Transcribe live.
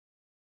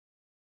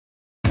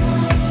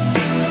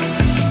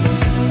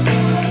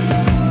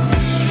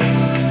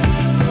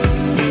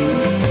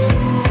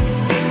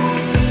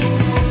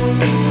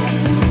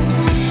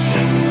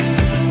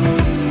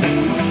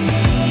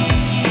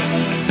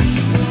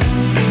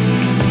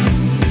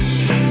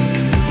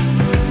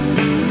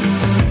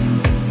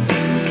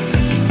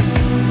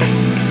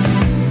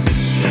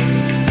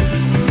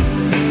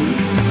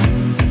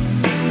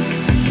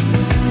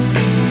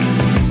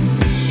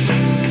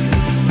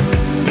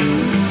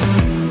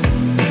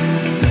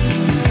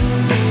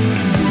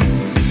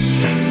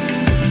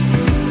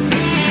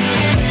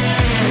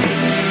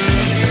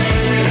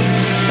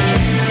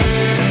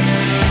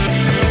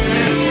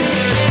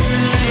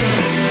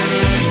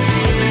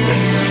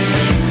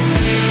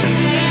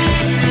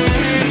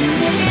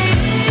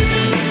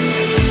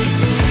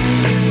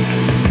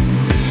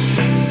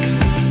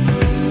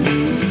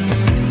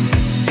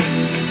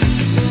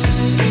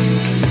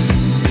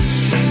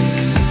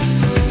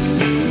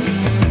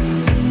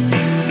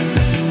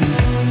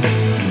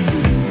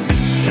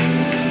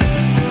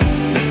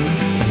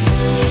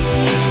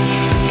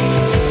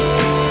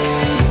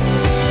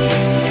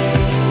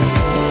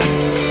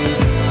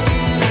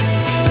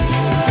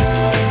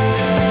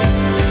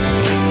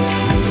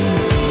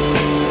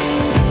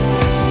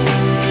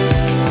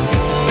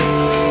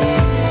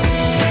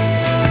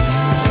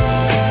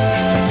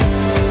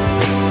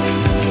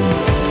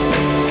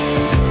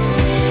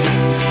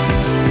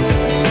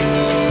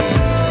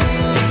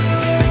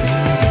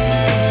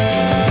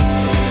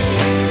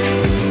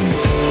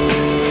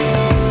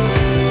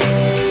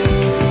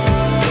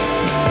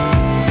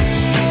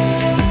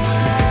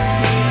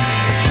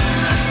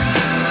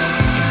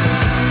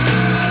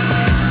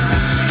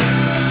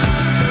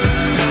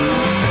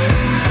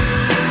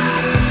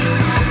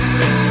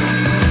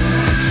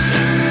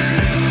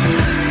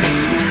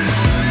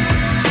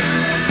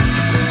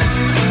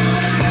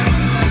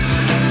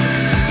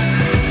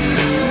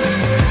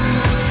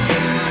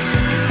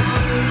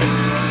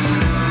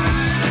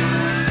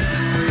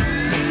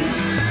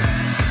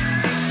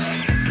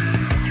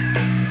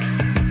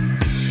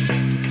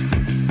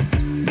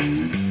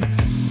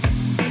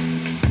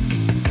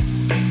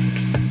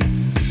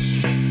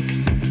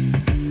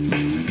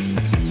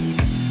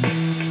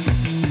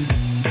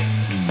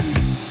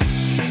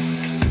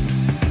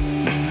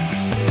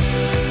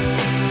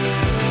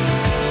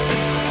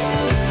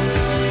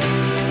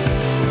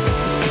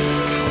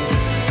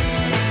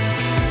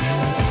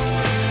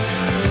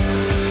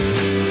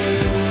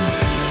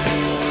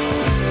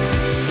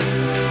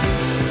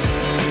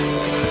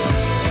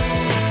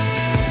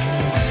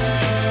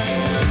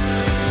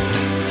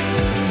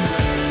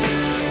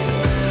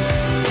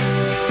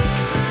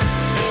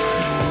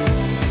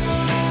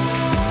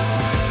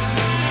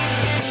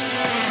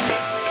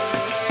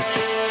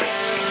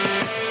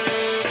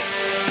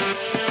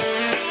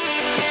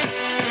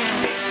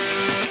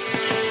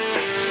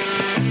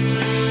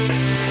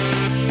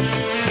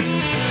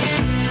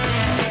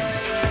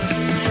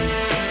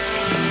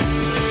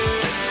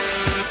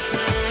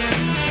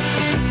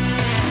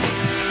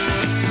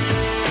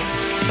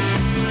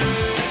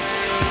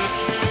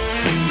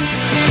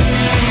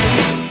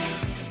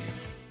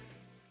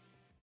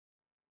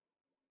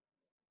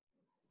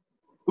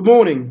Good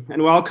morning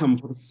and welcome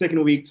for the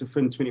second week to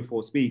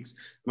Fin24 Speaks.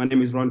 My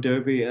name is Ron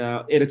Derby,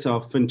 editor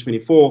of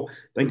Fin24.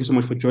 Thank you so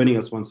much for joining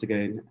us once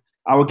again.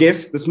 Our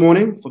guest this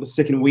morning for the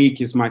second week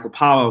is Michael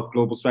Power,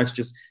 global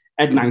strategist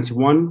at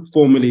 91,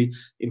 formerly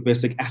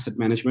Investec Asset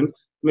Management.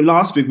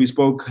 Last week we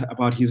spoke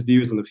about his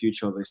views on the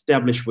future of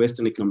established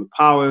Western economic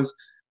powers,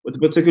 with a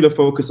particular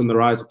focus on the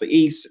rise of the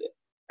East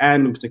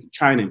and in particular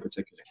China in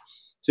particular.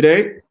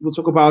 Today we'll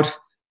talk about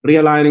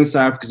realigning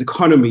South Africa's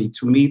economy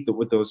to meet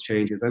with those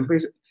changes and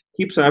basically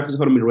keep South Africa's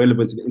economy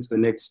relevant into the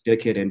next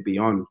decade and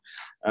beyond,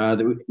 now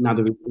that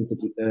we're into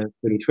the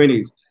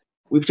 2020s.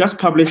 We've just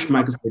published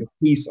Michael's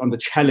piece on the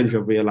challenge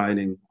of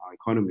realigning our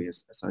economy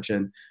as such.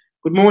 And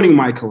good morning,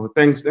 Michael.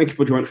 Thank you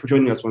for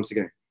joining us once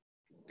again.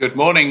 Good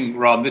morning,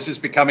 Ron. This is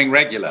becoming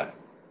regular.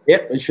 Yeah,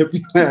 it should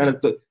be.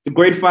 It's a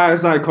great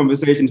fireside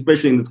conversation,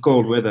 especially in this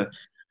cold weather.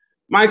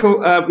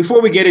 Michael, before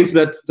we get into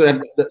that,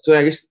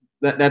 I guess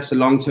that's the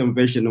long-term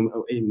vision,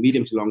 a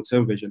medium to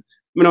long-term vision.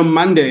 On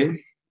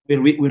Monday, we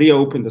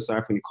reopened the South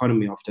African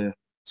economy after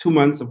 2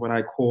 months of what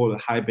I call a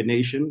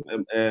hibernation,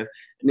 a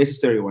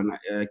necessary one,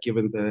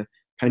 given the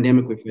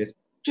pandemic we faced.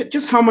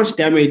 Just how much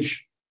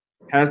damage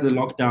has the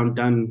lockdown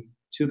done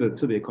to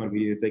the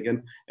economy, you think?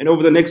 And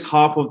over the next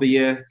half of the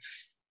year,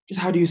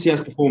 just how do you see us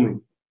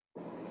performing?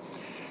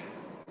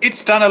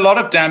 It's done a lot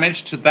of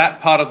damage to that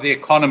part of the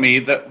economy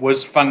that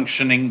was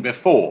functioning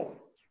before.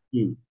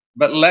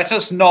 But let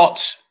us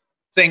not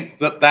think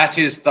that that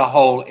is the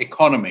whole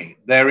economy.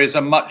 There is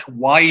a much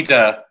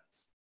wider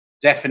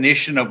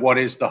definition of what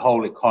is the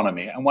whole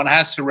economy. And one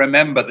has to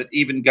remember that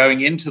even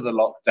going into the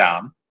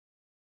lockdown,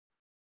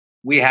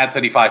 we had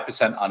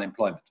 35%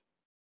 unemployment.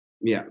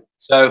 Yeah.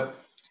 So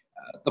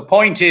the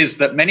point is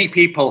that many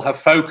people have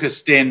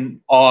focused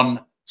in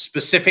on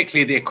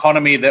specifically the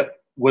economy that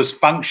was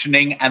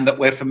functioning and that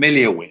we're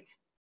familiar with.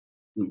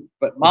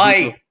 But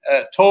my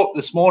talk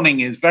this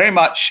morning is very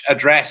much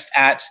addressed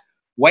at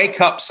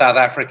wake up, South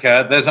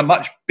Africa. There's a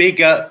much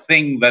bigger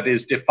thing that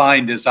is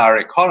defined as our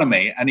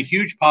economy, and a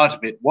huge part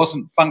of it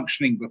wasn't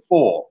functioning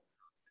before.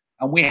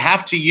 And we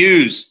have to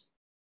use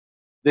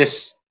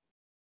this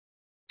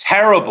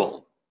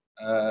terrible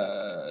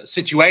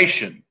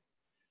situation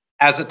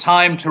as a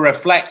time to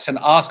reflect and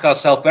ask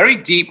ourselves very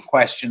deep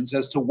questions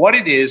as to what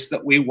it is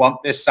that we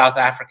want this South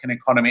African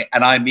economy,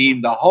 and I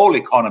mean the whole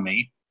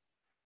economy,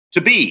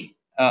 to be,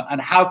 and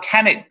how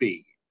can it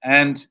be?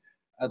 And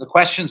the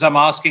questions I'm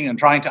asking and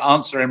trying to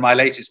answer in my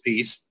latest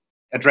piece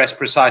address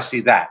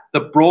precisely that, the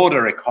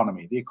broader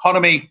economy, the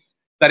economy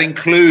that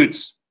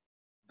includes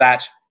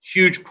that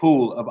huge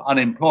pool of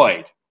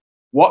unemployed.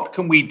 What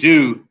can we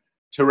do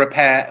to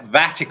repair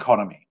that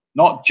economy?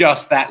 Not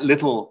just that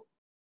little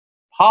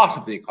part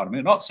of the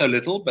economy, not so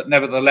little, but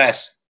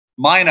nevertheless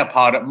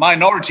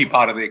minority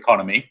part of the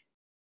economy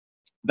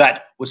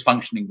that was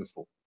functioning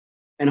before.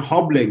 And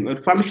hobbling,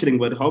 not functioning,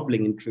 but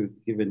hobbling in truth,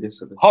 given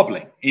this.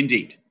 Hobbling,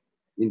 indeed.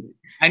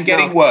 And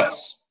getting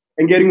worse.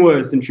 And getting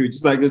worse, in truth.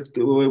 Just like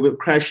we're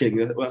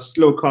crashing, a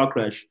slow car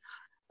crash.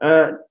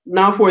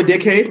 Now, for a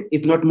decade,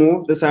 if not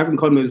more, the South African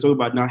economy we're talking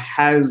about now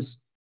has,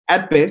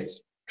 at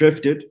best,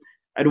 drifted.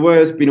 At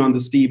worst, been on the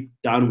steep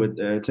downward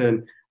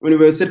turn. We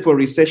were set for a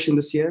recession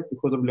this year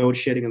because of load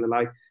shedding and the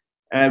like.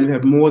 And we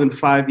have more than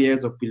 5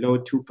 years of below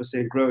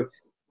 2% growth.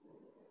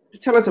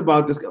 Just tell us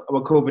about this,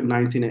 about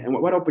COVID-19, and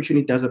what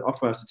opportunity does it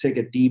offer us to take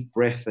a deep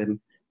breath and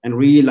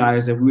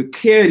realize that we're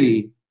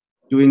clearly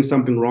doing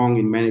something wrong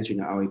in managing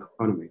our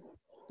economy?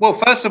 Well,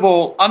 first of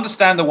all,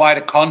 understand the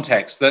wider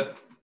context, that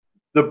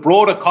the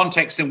broader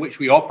context in which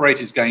we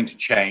operate is going to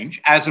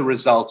change as a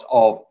result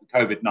of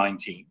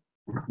COVID-19.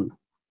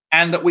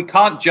 And that we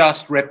can't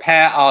just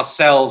repair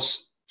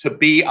ourselves to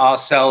be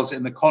ourselves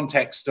in the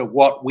context of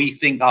what we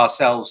think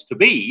ourselves to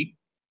be.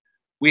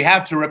 We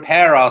have to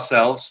repair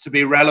ourselves to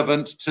be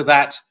relevant to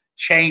that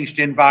changed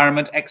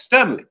environment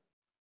externally.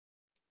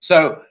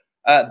 So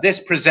this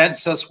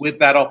presents us with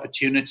that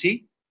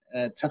opportunity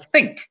to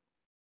think.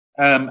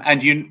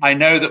 I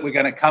know that we're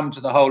going to come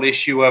to the whole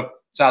issue of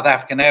South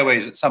African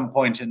Airways at some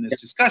point in this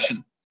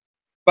discussion.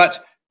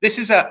 But this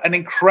is an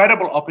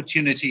incredible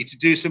opportunity to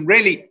do some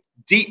really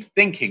deep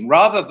thinking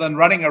rather than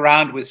running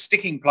around with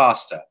sticking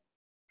plaster,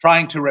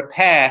 trying to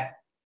repair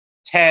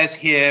tears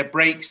here,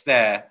 breaks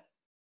there,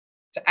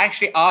 to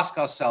actually ask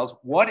ourselves,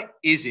 what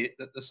is it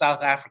that the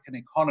South African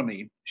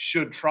economy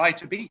should try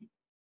to be?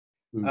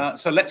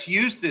 So let's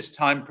use this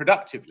time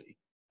productively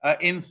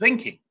in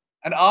thinking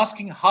and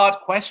asking hard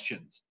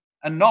questions,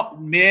 and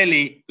not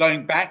merely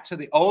going back to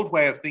the old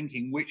way of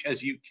thinking, which,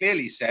 as you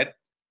clearly said,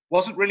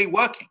 wasn't really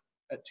working.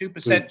 At 2%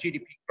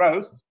 GDP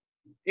growth,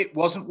 it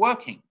wasn't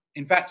working.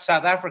 In fact,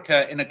 South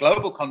Africa, in a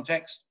global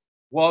context,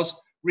 was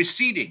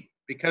receding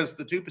because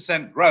the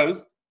 2%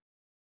 growth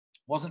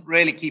wasn't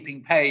really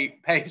keeping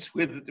pace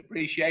with the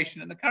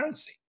depreciation in the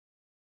currency.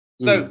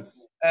 So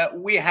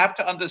we have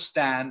to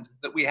understand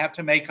that we have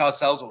to make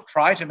ourselves, or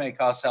try to make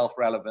ourselves,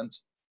 relevant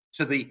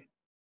to the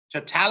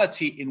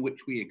totality in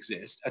which we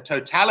exist, a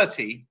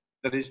totality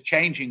that is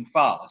changing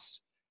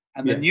fast.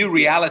 And the new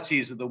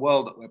realities of the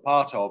world that we're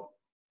part of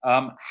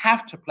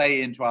have to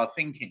play into our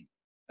thinking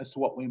as to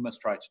what we must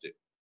try to do.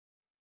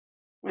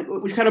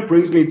 Which kind of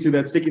brings me to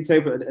that sticky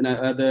tape and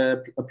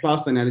the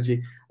plaster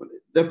analogy.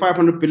 The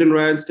 500 billion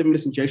rand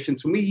stimulus injection,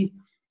 to me,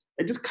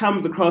 it just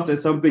comes across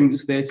as something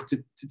just there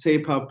to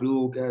tape up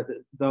little,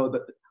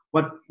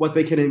 what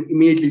they can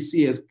immediately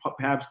see as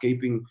perhaps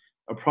gaping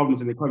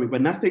problems in the economy,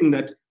 but nothing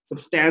that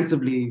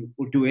substantively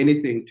will do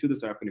anything to the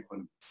South African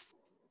economy.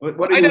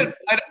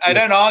 I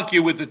don't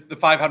argue with the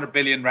 500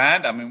 billion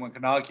rand. I mean, one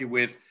can argue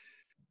with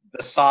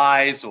the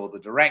size or the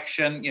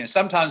direction. You know,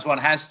 sometimes one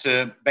has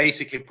to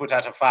basically put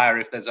out a fire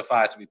if there's a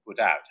fire to be put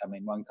out. I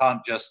mean, one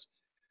can't just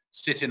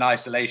sit in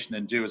isolation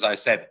and do, as I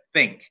said,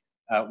 think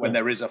when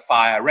there is a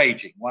fire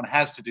raging. One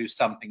has to do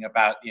something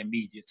about the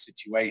immediate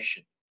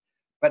situation.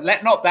 But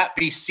let not that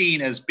be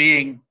seen as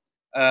being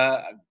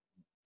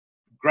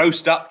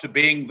grossed up to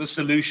being the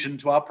solution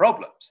to our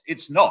problems.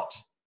 It's not.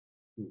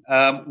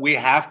 We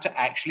have to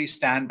actually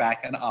stand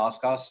back and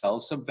ask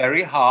ourselves some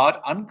very hard,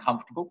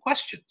 uncomfortable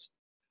questions.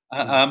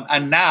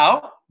 And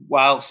now,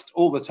 whilst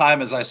all the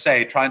time, as I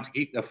say, trying to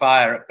keep the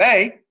fire at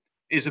bay,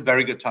 is a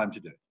very good time to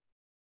do it.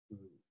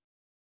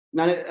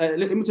 Now,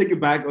 let me take you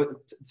back,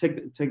 take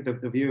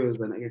the viewers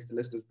and I guess the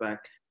listeners back.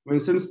 I mean,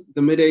 since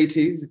the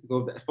mid-'80s, if you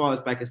go as far as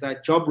back as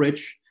that,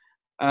 job-rich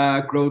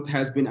growth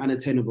has been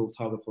unattainable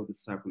target for the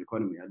South African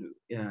economy.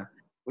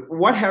 But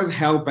what has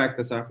held back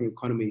the South African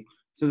economy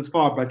since as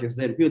far back as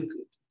then? People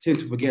tend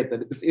to forget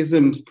that this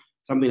isn't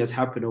something that's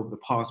happened over the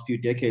past few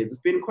decades. It's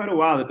been quite a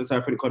while that the South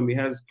African economy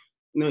has,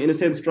 in a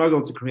sense,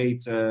 struggled to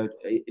create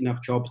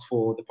enough jobs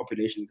for the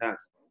population it has.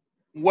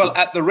 Well,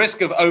 at the risk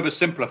of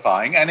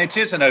oversimplifying, and it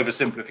is an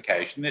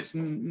oversimplification, it's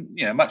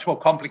much more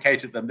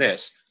complicated than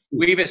this.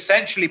 We've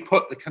essentially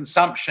put the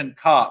consumption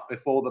cart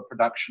before the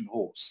production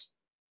horse.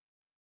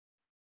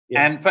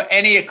 Yeah. And for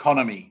any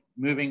economy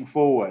moving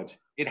forward,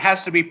 it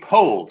has to be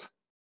pulled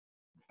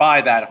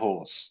by that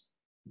horse,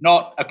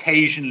 not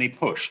occasionally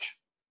pushed.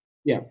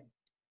 Yeah.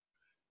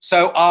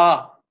 So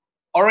our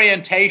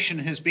orientation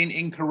has been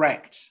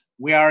incorrect.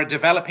 We are a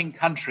developing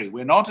country.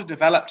 We're not a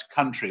developed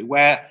country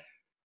where,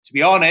 to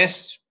be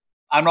honest,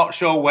 I'm not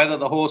sure whether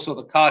the horse or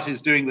the cart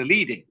is doing the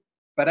leading.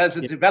 But as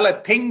a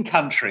developing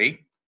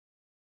country,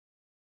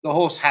 the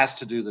horse has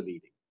to do the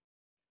leading.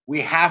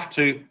 We have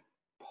to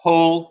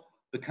pull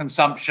the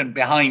consumption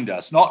behind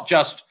us, not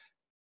just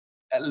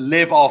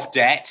live off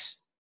debt,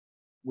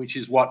 which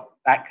is what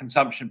that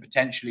consumption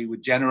potentially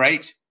would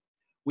generate.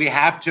 We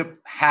have to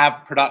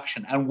have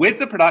production. And with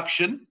the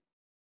production,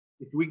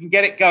 if we can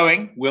get it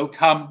going, will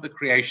come the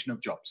creation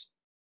of jobs.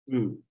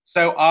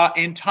 So our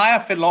entire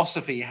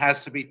philosophy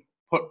has to be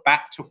put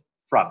back to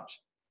front.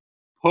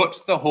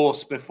 Put the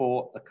horse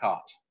before the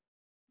cart.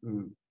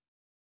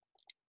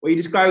 What you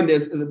described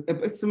this is a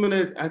bit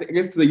similar, I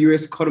guess, to the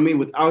US economy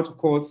without, of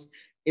course,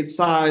 its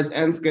size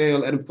and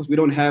scale. And of course, we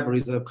don't have a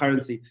reserve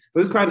currency.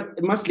 So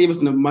it must leave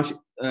us in a much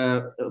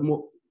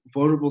more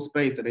vulnerable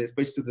space,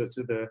 especially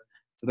to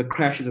the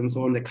crashes and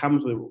so on that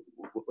comes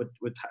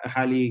with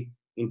highly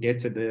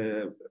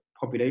indebted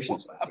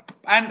populations.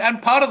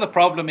 And part of the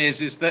problem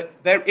is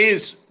that there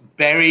is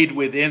buried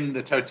within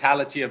the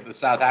totality of the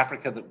South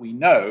Africa that we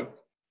know,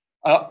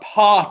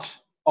 part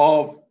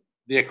of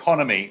the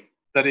economy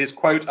that is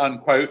quote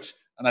unquote,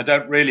 and I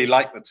don't really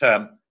like the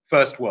term,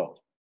 first world.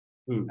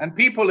 And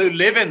people who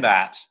live in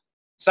that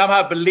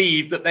somehow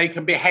believe that they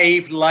can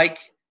behave like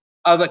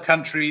other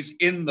countries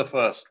in the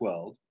first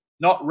world,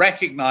 not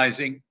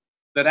recognizing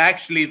that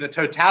actually the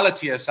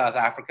totality of South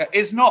Africa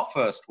is not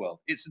first world,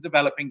 it's a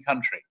developing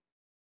country.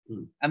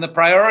 And the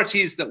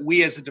priorities that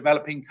we as a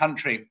developing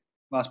country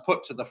must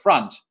put to the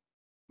front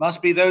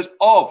must be those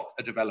of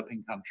a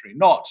developing country,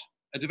 not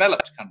a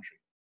developed country.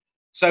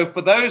 So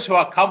for those who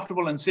are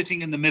comfortable and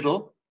sitting in the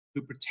middle,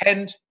 who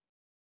pretend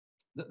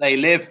that they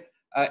live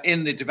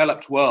in the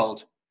developed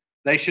world,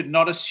 they should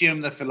not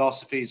assume the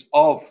philosophies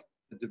of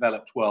the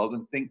developed world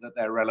and think that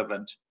they're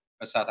relevant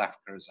for South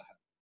Africa as a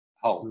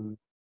whole.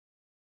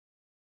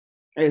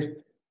 As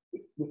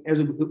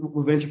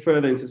we venture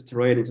further into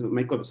terrain, into the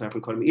makeup of the South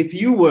African economy, if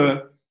you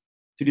were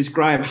to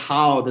describe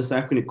how the South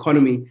African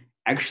economy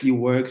actually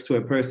works to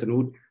a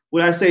person,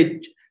 would I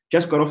say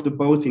just got off the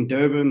boat in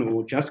Durban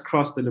or just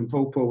crossed the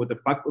Limpopo with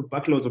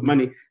buckloads of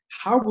money,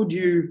 how would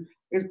you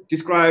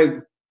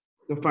describe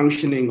the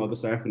functioning of the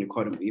South African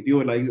economy? If you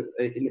were like,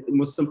 in the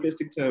most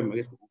simplistic term, I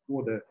guess,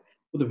 for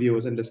the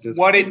viewers and listeners.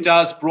 What it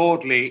does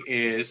broadly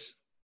is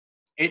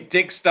it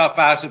digs stuff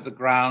out of the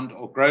ground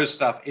or grows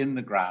stuff in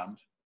the ground,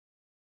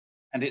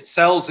 and it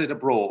sells it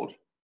abroad.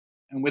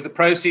 And with the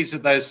proceeds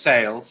of those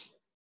sales,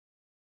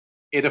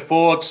 it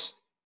affords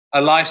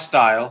a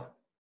lifestyle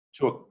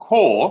to a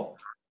core,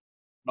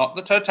 not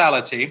the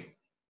totality,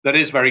 that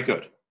is very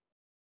good.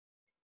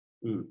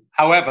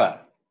 However,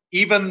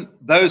 even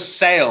those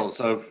sales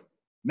of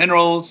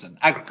minerals and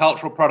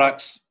agricultural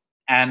products,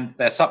 and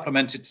they're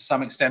supplemented to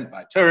some extent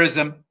by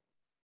tourism,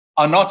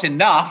 are not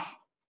enough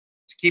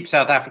to keep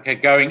South Africa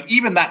going,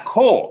 even that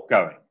core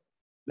going,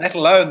 let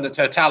alone the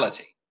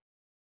totality.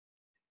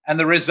 And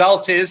the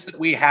result is that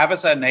we have,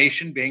 as a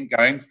nation, been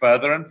going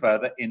further and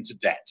further into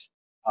debt.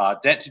 Our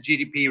debt to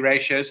GDP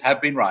ratios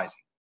have been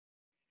rising.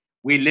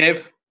 we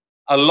live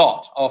a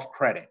lot off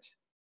credit.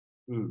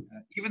 Mm.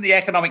 Even the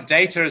economic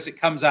data as it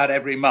comes out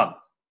every month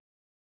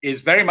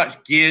is very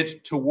much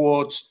geared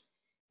towards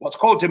what's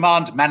called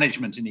demand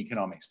management in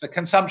economics, the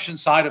consumption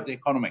side of the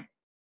economy.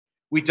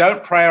 We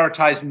don't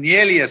prioritize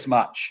nearly as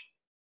much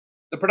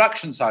the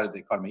production side of the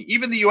economy.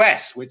 Even the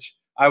US, which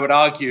I would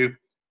argue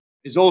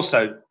is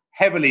also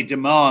heavily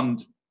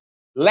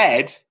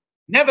demand-led,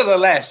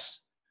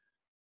 nevertheless,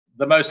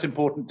 the most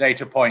important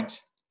data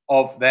point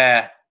of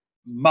their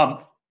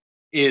month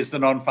is the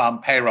non-farm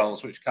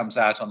payrolls, which comes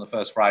out on the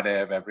first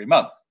Friday of every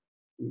month.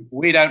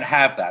 We don't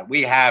have that.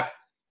 We have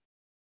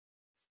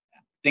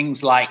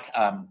things like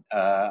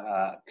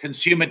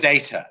consumer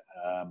data.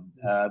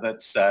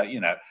 That's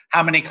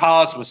how many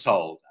cars were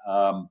sold,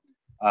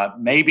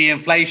 maybe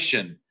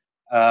inflation,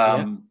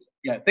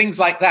 things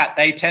like that.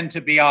 They tend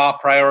to be our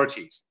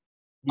priorities.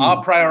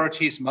 Our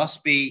priorities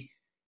must be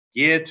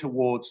geared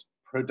towards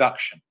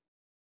production,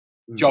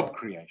 job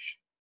creation,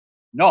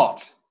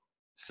 not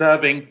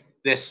serving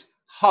this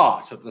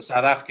heart of the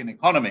South African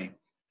economy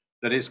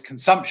that is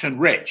consumption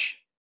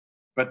rich,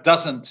 but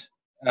doesn't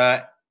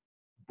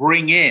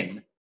bring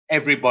in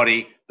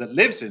everybody that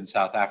lives in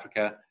South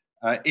Africa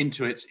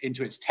into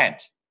its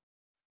tent.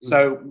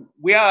 So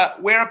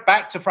we're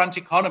back to front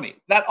economy.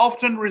 That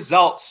often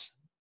results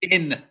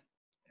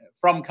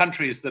from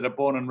countries that are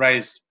born and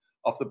raised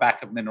off the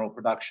back of mineral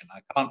production.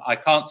 I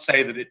can't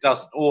say that it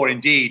doesn't, or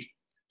indeed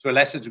to a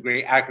lesser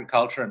degree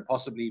agriculture and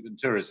possibly even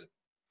tourism,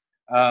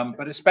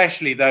 but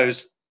especially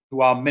those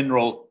who are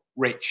mineral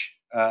rich,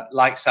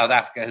 like South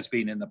Africa has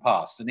been in the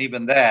past. And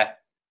even there,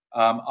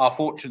 our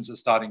fortunes are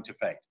starting to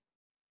fade.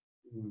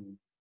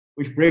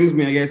 Which brings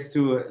me, I guess,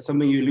 to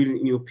something you alluded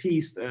in your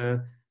piece,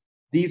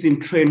 these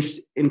entrenched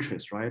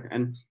interests, right?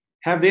 And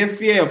have their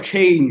fear of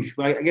change,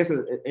 well, I guess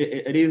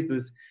it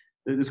is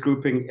this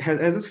grouping,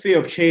 has this fear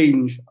of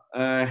change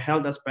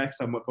held us back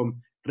somewhat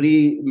from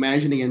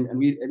reimagining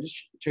and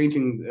just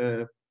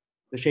changing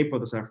the shape of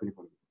the South African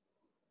economy?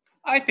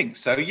 I think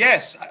so,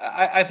 yes.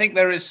 I think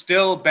there is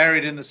still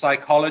buried in the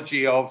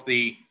psychology of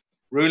the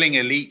ruling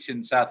elite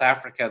in South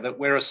Africa that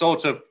we're a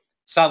sort of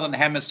Southern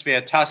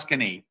Hemisphere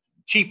Tuscany,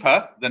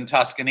 cheaper than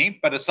Tuscany,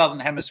 but a Southern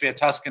Hemisphere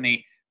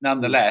Tuscany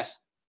nonetheless,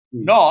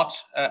 not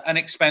an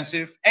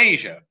expensive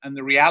Asia. And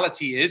the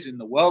reality is, in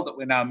the world that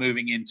we're now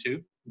moving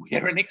into,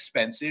 we're an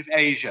expensive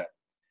Asia.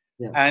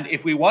 Yeah. And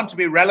if we want to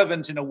be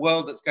relevant in a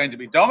world that's going to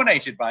be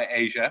dominated by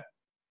Asia,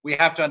 we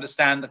have to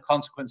understand the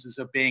consequences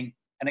of being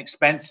an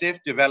expensive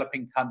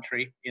developing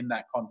country in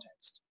that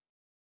context.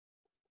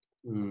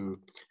 I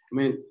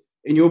mean,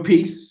 in your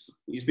piece,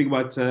 you speak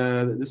about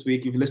this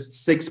week, you've listed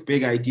 6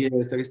 big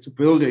ideas that is to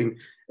building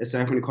a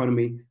South African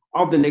economy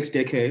of the next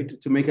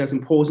decade to make us,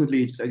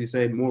 importantly, just as you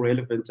say, more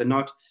relevant and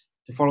not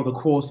to follow the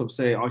course of,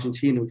 say,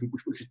 Argentina,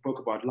 which we spoke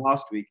about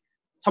last week.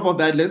 Top of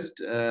that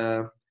list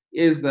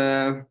is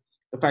the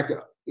fact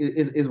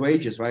is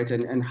wages, right?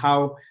 And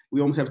how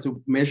we almost have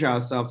to measure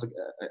ourselves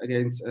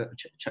against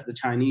the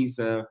Chinese.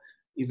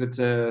 Is it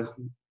a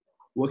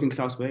working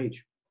class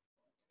wage?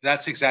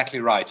 That's exactly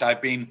right.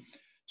 I've been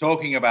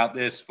talking about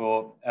this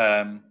for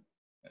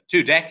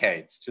 2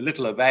 decades, to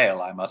little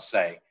avail, I must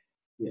say.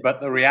 Yeah.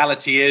 But the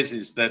reality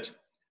is that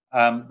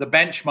the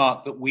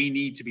benchmark that we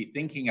need to be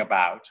thinking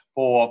about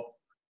for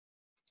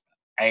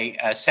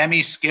a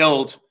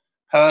semi-skilled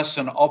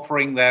person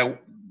offering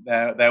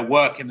their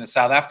work in the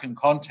South African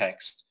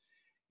context,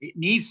 it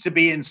needs to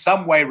be in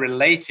some way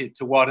related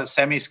to what a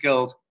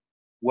semi-skilled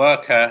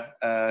worker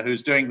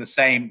who's doing the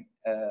same,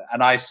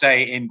 and I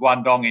say in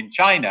Guangdong in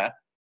China,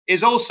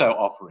 is also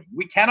offering.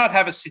 We cannot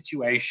have a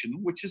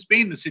situation, which has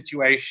been the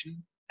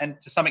situation, and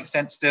to some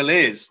extent still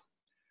is,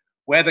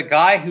 where the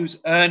guy who's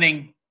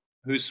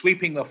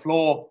sweeping the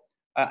floor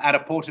at a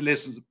Port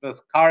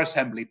Elizabeth car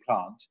assembly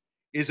plant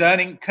is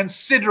earning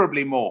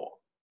considerably more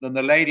than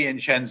the lady in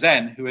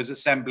Shenzhen who is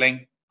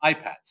assembling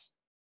iPads.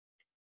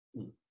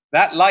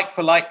 That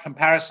like-for-like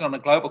comparison on a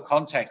global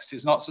context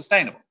is not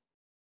sustainable.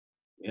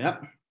 Yeah.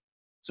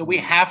 So we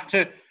have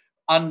to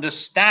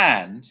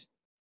understand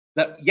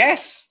that,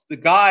 yes, the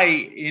guy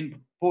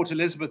in Port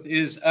Elizabeth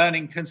is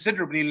earning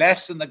considerably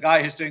less than the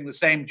guy who's doing the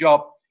same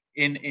job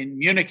in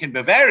Munich in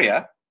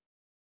Bavaria,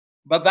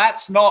 but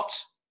that's not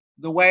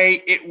the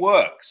way it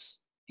works.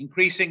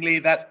 Increasingly,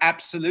 that's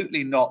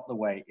absolutely not the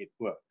way it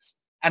works.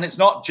 And it's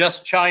not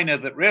just China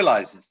that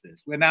realizes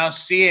this. We're now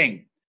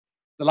seeing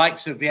the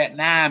likes of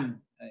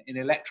Vietnam in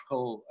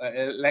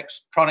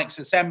electronics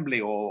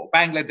assembly, or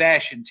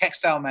Bangladesh in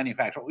textile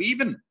manufacture, or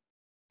even,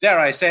 dare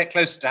I say it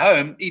closer to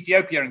home,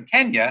 Ethiopia and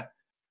Kenya,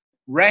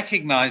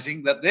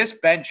 recognizing that this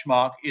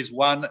benchmark is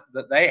one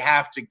that they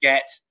have to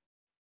get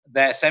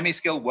their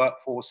semi-skilled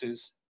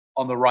workforces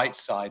on the right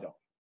side of.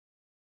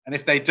 And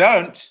if they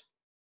don't,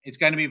 it's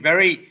going to be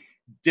very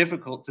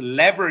difficult to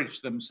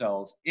leverage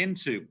themselves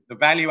into the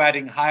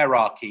value-adding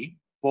hierarchy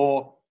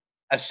for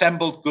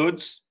assembled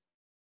goods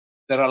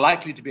that are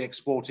likely to be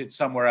exported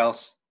somewhere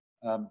else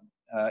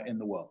in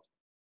the world.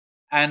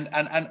 And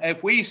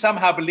if we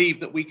somehow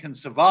believe that we can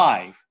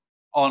survive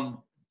on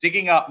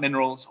digging up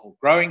minerals or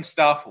growing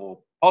stuff or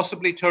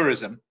possibly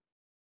tourism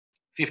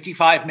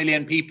 55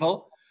 million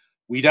people.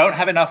 We don't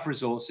have enough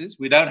resources.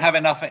 We don't have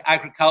enough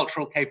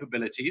agricultural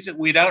capabilities.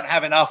 We don't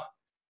have enough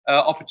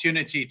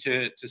opportunity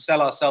to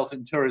sell ourselves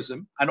in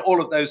tourism. And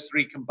all of those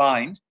three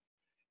combined,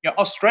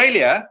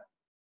 Australia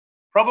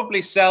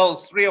probably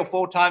sells 3 or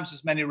 4 times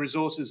as many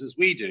resources as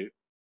we do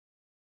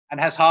and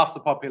has half the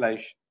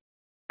population.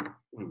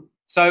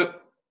 So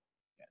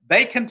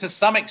they can, to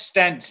some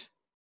extent,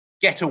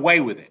 get away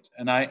with it.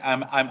 And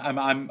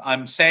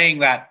I'm saying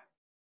that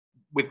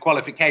with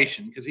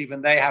qualification, because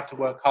even they have to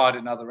work hard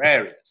in other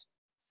areas.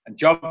 And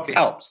geography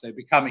helps. They've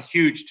become a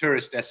huge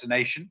tourist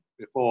destination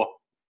before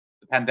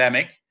the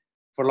pandemic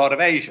for a lot of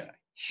Asia.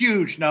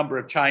 Huge number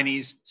of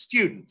Chinese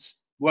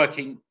students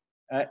working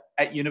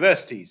at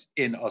universities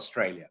in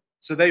Australia.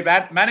 So they've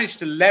managed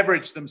to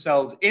leverage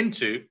themselves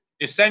into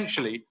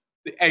essentially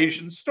the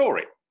Asian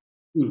story.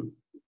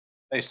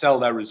 They sell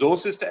their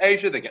resources to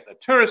Asia, they get their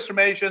tourists from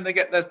Asia, and they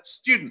get their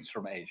students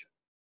from Asia.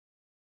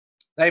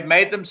 They've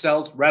made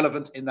themselves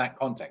relevant in that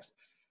context.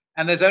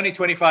 And there's only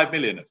 25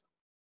 million of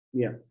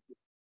them.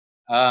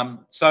 Yeah.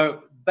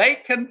 So they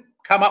can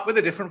come up with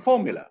a different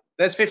formula.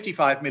 There's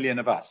 55 million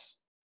of us.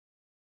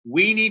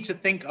 We need to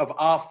think of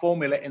our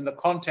formula in the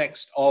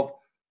context of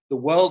the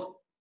world,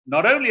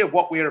 not only of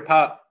what we are a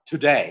part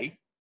today,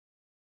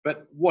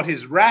 but what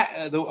is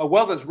a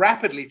world that's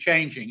rapidly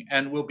changing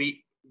and will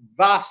be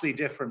vastly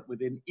different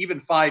within even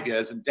 5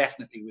 years and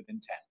definitely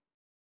within 10.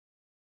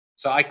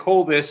 So I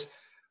call this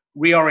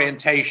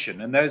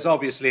reorientation, and there's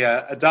obviously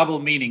a double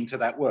meaning to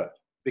that word,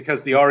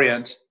 because the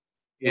orient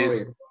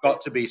is got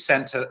to be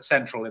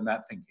central in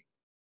that thinking.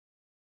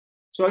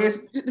 So I guess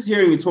just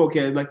hearing you talk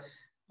here, like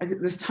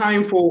there's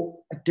time for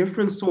a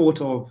different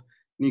sort of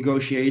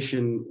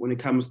negotiation when it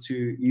comes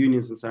to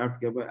unions in South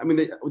Africa. But I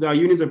mean, our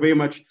unions are very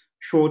much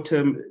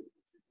short-termism,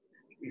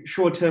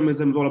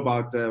 all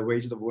about the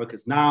wages of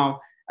workers now.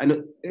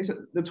 And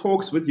the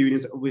talks with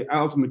unions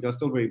ultimately are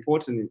still very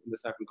important in the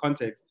South African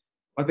context.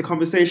 But the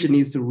conversation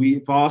needs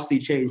to vastly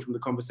change from the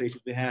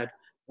conversations we had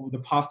over the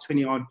past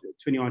 20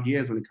 odd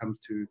years when it comes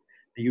to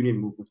the union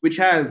movement, which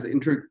has,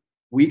 in truth,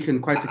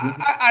 weakened quite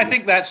significantly. I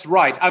think that's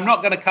right. I'm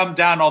not going to come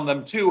down on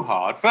them too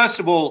hard. First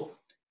of all,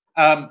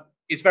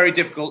 it's very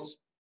difficult,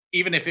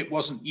 even if it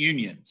wasn't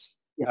unions,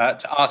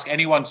 to ask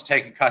anyone to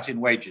take a cut in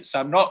wages. So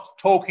I'm not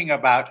talking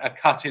about a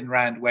cut in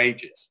rand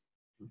wages.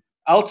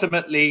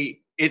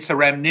 Ultimately, it's a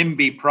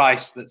renminbi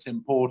price that's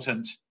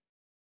important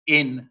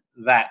in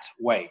that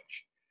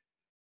wage.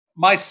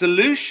 My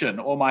solution,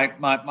 or my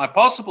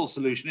possible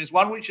solution, is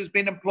one which has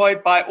been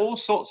employed by all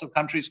sorts of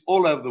countries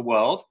all over the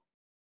world.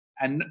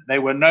 And they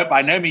were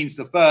by no means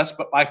the first,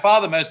 but by far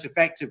the most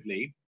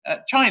effectively,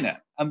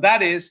 China. And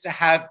that is to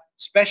have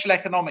special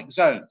economic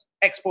zones,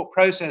 export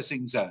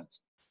processing zones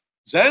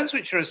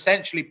which are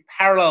essentially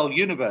parallel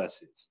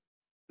universes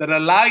that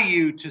allow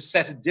you to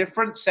set a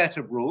different set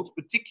of rules,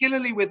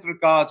 particularly with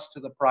regards to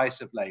the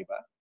price of labor.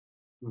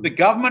 The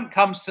government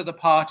comes to the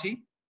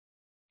party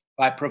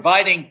by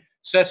providing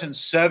certain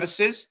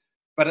services,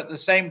 but at the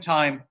same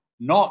time,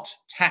 not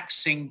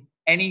taxing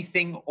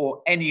anything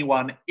or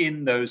anyone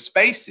in those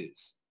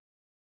spaces.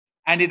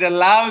 And it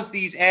allows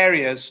these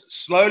areas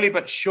slowly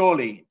but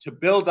surely to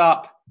build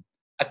up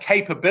a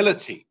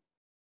capability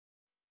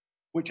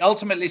which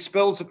ultimately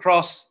spills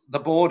across the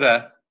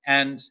border,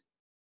 and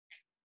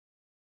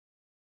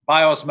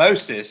by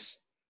osmosis,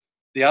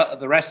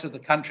 the rest of the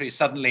country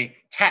suddenly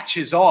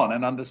catches on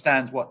and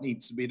understands what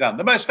needs to be done.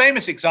 The most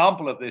famous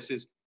example of this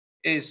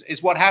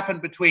is what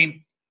happened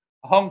between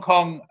Hong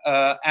Kong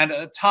and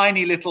a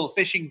tiny little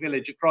fishing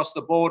village across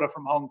the border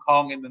from Hong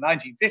Kong in the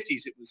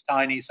 1950s. It was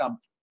tiny, some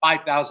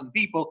 5,000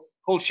 people,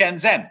 called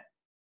Shenzhen.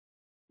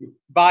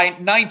 By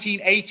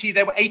 1980,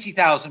 there were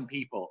 80,000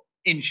 people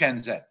in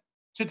Shenzhen.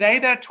 Today,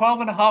 there are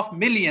 12.5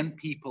 million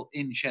people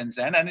in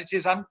Shenzhen, and it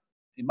is,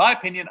 in my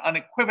opinion,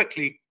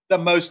 unequivocally the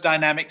most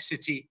dynamic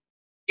city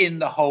in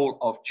the whole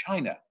of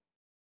China.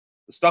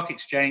 The stock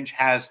exchange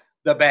has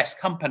the best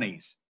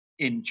companies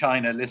in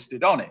China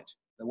listed on it,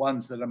 the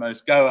ones that are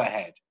most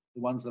go-ahead,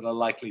 the ones that are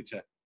likely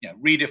to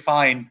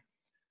redefine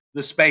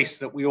the space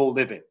that we all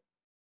live in.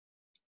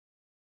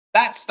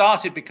 That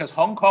started because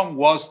Hong Kong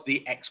was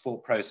the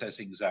export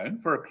processing zone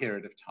for a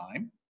period of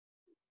time.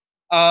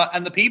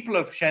 And the people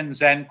of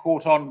Shenzhen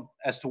caught on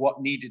as to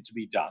what needed to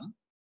be done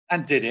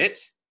and did it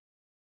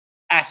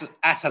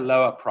at a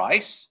lower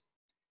price.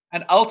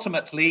 And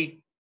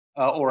ultimately,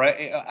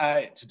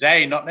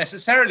 today, not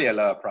necessarily a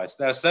lower price.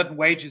 There are certain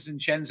wages in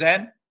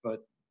Shenzhen,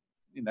 but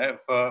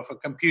for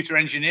computer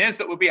engineers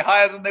that would be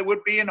higher than they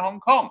would be in Hong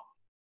Kong.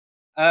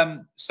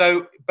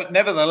 But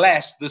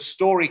nevertheless, the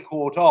story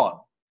caught on.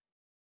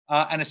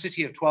 And a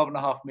city of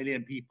 12.5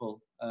 million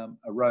people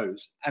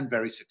arose, and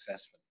very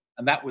successful.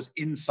 And that was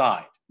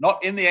inside,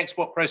 not in the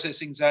export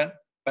processing zone,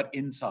 but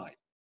inside.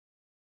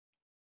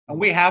 And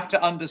we have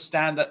to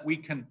understand that we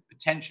can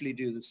potentially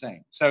do the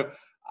same. So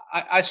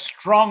I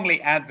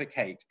strongly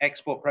advocate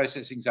export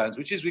processing zones,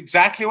 which is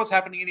exactly what's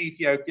happening in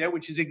Ethiopia,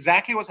 which is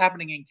exactly what's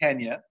happening in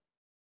Kenya.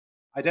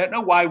 I don't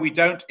know why we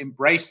don't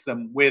embrace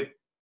them with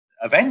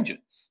a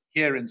vengeance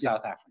here in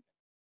South Africa.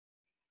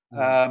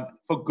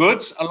 For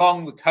goods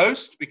along the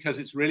coast, because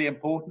it's really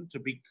important to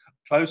be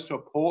close to a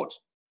port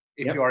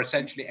if you are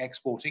essentially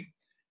exporting.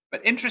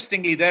 But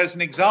interestingly, there's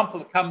an example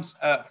that comes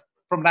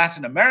from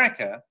Latin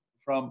America,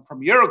 from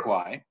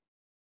Uruguay,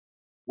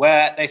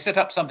 where they set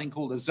up something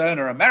called a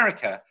Zona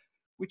America,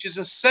 which is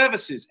a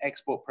services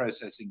export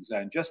processing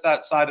zone just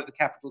outside of the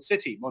capital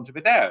city,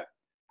 Montevideo.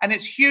 And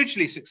it's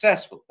hugely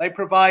successful. They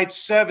provide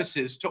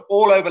services to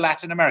all over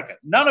Latin America.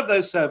 None of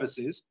those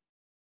services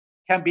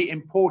can be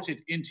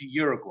imported into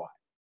Uruguay.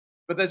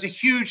 But there's a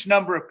huge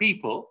number of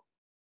people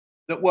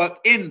that work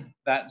in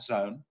that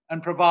zone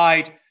and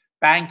provide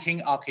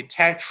banking,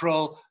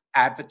 architectural,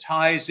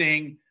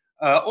 advertising,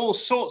 all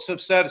sorts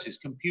of services,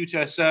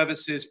 computer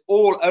services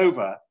all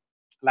over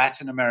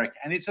Latin America.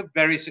 And it's a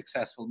very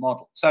successful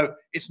model. So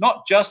it's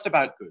not just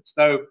about goods,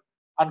 though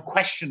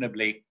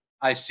unquestionably,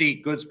 I see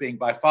goods being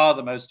by far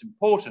the most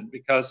important,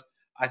 because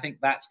I think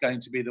that's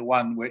going to be the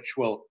one which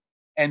will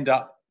end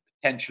up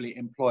potentially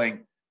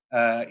employing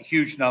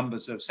huge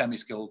numbers of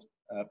semi-skilled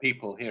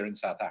people here in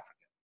South Africa.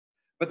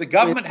 But the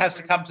government has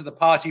to come to the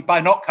party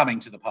by not coming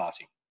to the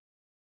party,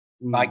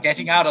 by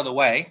getting out of the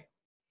way,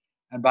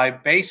 and by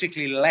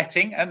basically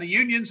letting, and the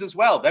unions as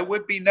well, there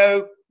would be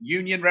no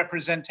union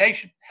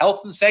representation.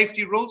 Health and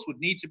safety rules would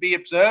need to be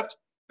observed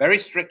very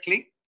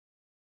strictly.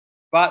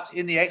 But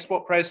in the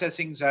export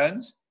processing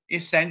zones,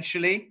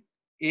 essentially,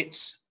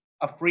 it's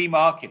a free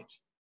market,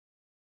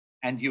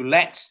 and you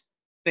let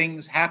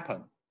things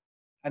happen.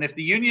 And if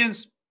the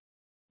unions,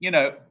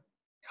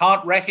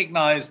 can't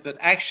recognize that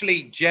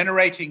actually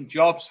generating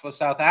jobs for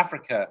South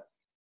Africa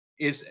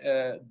is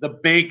the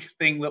big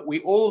thing that we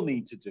all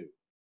need to do,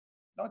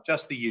 not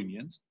just the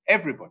unions,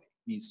 everybody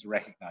needs to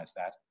recognize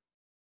that,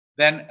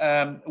 then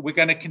we're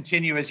going to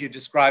continue, as you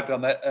described,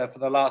 on for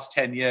the last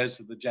 10 years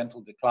of the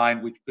gentle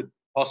decline, which could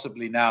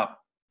possibly now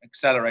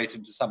accelerate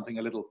into something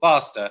a little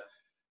faster,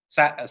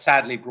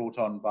 sadly brought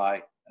on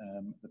by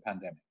the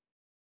pandemic.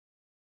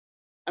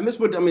 And this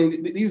would,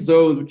 these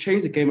zones would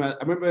change the game. I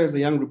remember as a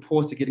young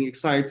reporter getting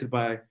excited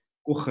by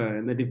Gqoga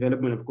and the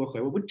development of Gqoga.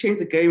 It would change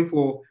the game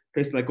for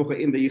places like Gqoga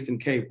in the Eastern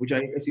Cape, which I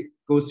guess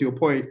goes to your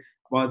point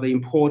about the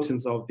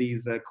importance of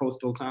these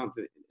coastal towns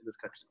in this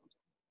country.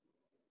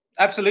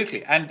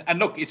 Absolutely. And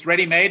look, it's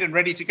ready-made and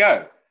ready to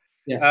go.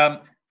 Yeah.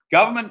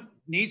 Government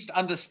needs to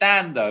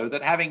understand, though,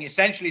 that having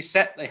essentially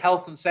set the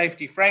health and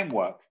safety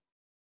framework,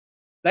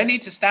 they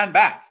need to stand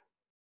back.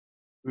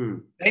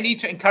 They need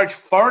to encourage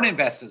foreign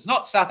investors,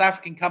 not South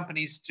African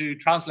companies, to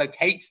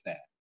translocate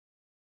there.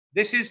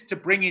 This is to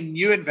bring in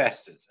new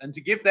investors and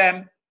to give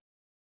them,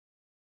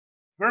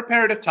 for a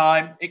period of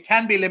time, it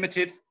can be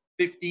limited,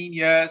 15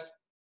 years,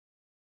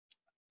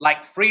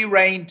 like free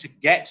rein to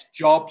get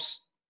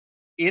jobs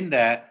in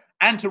there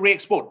and to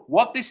re-export.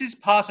 What this is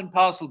part and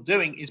parcel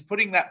doing is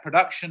putting that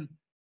production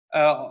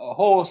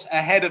horse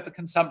ahead of the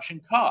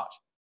consumption cart.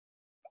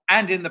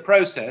 And in the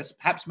process,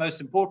 perhaps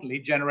most importantly,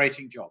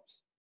 generating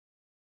jobs.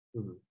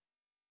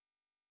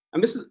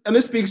 And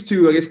this speaks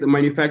to, I guess, the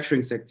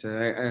manufacturing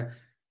sector,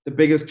 the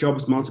biggest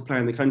jobs multiplier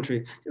in the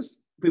country.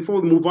 Just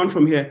before we move on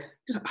from here,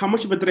 just how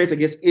much of a threat, I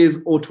guess,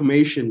 is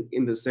automation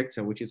in the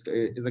sector, which is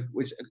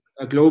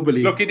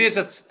globally? Look, it is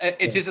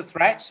a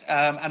threat,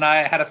 and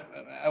I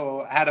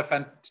had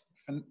a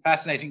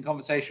fascinating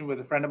conversation with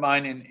a friend of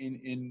mine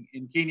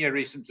in Kenya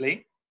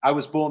recently. I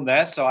was born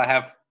there, so I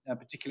have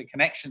particular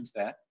connections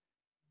there.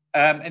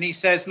 And he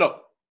says,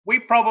 look, we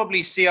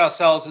probably see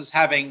ourselves as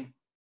having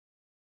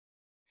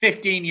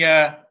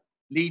 15-year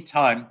lead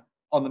time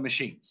on the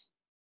machines.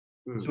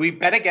 So we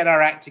better get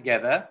our act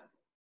together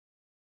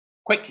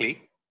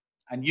quickly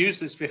and use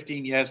this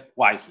 15 years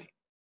wisely,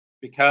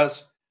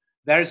 because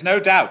there is no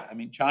doubt,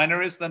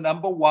 China is the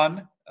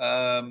 #1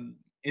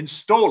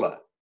 installer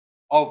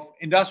of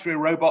industrial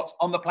robots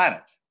on the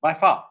planet by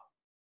far.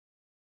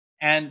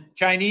 And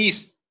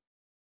Chinese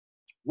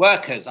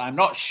workers, I'm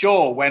not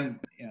sure when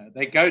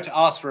they go to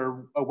ask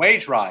for a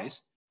wage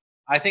rise,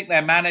 I think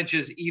their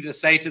managers either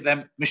say to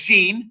them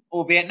machine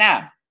or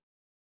Vietnam,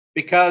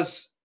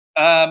 because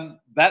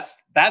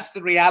that's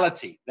the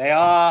reality. They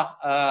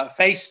are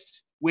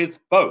faced with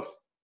both.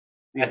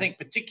 Yeah. I think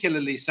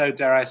particularly so,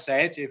 dare I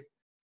say it, if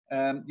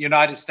the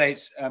United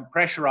States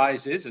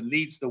pressurizes and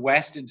leads the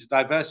West into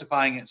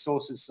diversifying its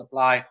sources of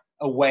supply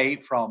away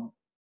from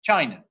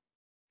China.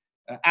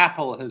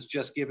 Apple has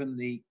just given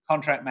the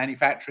contract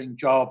manufacturing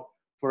job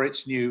for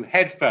its new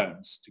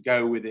headphones to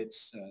go with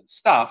its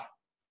stuff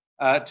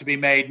to be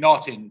made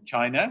not in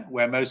China,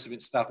 where most of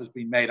its stuff has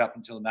been made up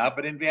until now,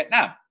 but in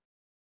Vietnam.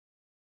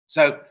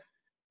 So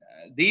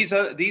these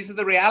are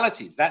the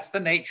realities. That's the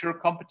nature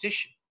of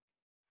competition.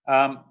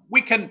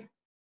 We can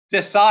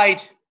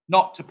decide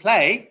not to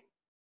play,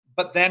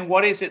 but then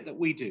what is it that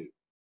we do?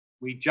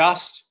 We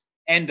just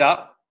end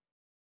up,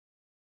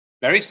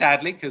 very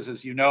sadly, because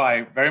as you know,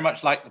 I very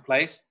much like the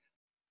place,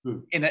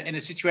 in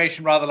a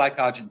situation rather like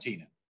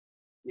Argentina,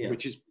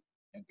 which is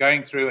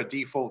going through a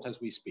default as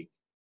we speak.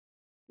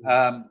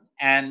 You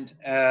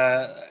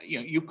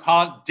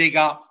can't dig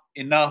up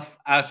enough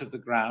out of the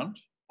ground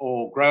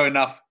or grow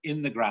enough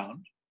in the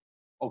ground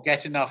or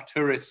get enough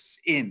tourists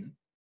in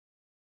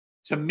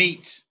to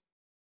meet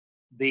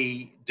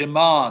the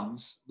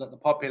demands that the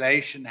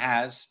population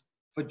has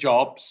for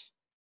jobs,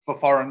 for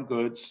foreign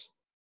goods,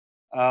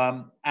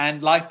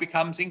 and life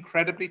becomes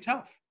incredibly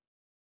tough.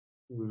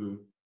 Mm.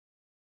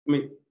 I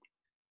mean,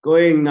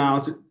 going now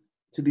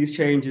to these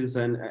changes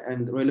and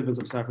the relevance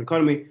of South African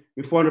economy,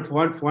 in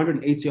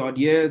 480 odd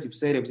years, you've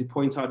said, as you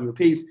point out in your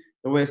piece,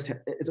 the West,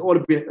 it's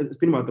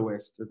been about the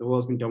West. The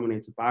world's been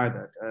dominated by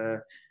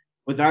that.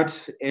 With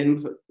that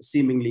end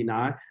seemingly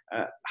now,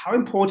 how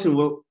important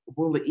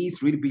will the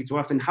East really be to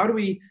us, and how do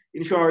we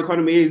ensure our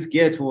economy is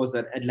geared towards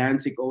that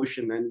Atlantic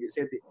Ocean and you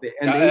said the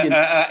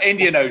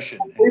Indian Ocean,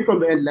 away from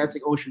the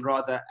Atlantic Ocean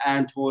rather,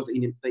 and towards the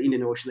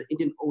Indian Ocean, the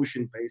Indian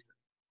Ocean basin?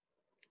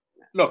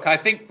 Look, I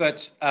think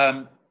that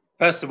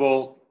first of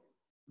all,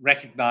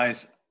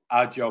 recognize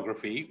our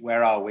geography.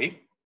 Where are we?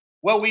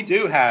 Well, we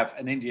do have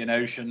an Indian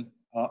Ocean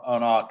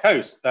on our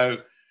coast, though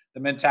the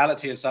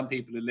mentality of some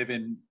people who live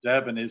in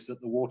Durban is that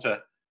the water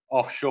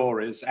offshore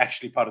is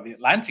actually part of the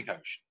Atlantic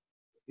Ocean.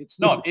 It's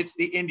not, it's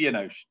the Indian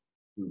Ocean.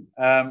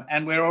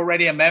 And we're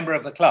already a member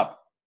of the club,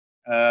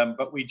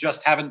 but we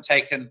just haven't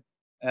taken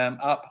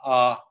up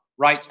our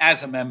rights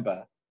as a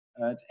member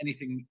to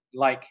anything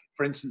like,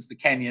 for instance, the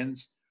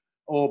Kenyans,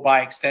 or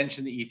by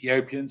extension, the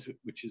Ethiopians,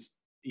 which is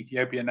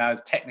Ethiopia now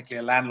is technically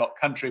a landlocked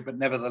country, but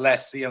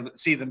nevertheless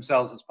see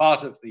themselves as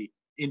part of the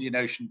Indian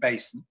Ocean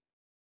basin,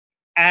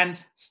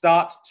 and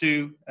start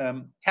to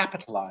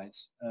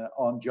capitalize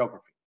on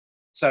geography.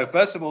 So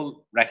first of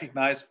all,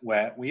 recognize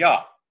where we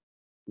are.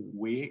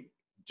 We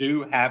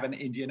do have an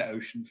Indian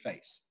Ocean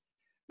face.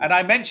 And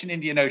I mention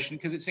Indian Ocean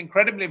because it's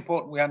incredibly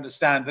important we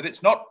understand that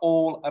it's not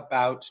all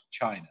about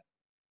China.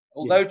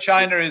 Although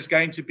China is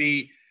going to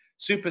be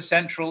super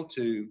central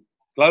to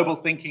global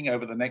thinking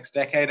over the next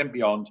decade and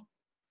beyond,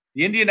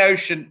 the Indian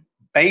Ocean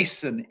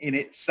basin in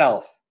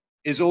itself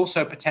is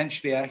also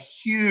potentially a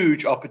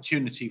huge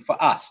opportunity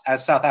for us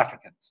as South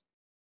Africans.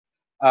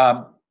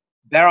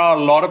 There are a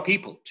lot of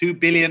people, 2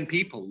 billion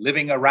people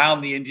living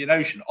around the Indian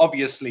Ocean,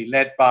 obviously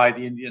led by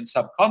the Indian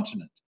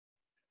subcontinent.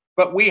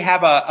 But we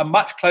have a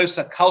much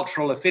closer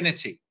cultural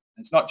affinity.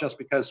 It's not just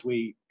because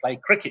we play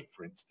cricket,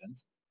 for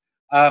instance,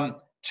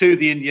 to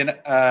the Indian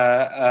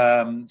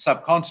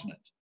subcontinent.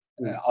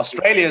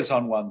 Australia's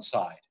on one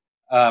side.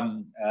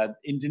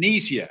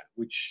 Indonesia,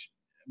 which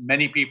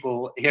many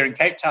people here in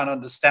Cape Town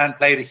understand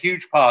played a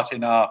huge part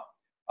in our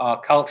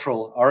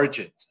cultural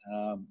origins.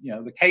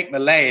 The Cape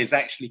Malay is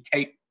actually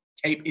Cape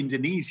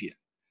Indonesia.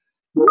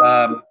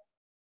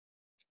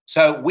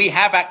 So we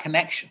have that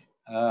connection.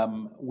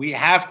 We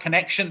have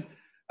connection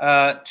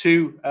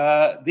to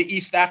the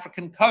East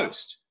African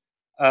coast.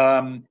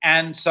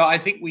 And so I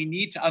think we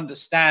need to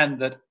understand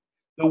that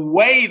the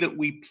way that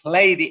we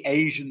play the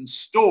Asian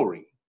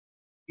story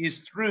is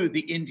through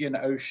the Indian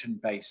Ocean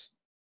basin.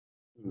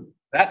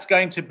 That's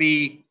going to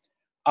be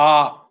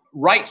our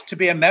right to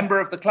be a member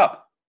of the club.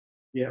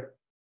 Yeah.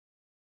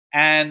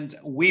 And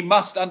we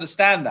must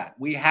understand that.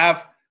 We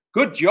have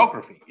good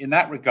geography in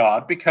that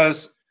regard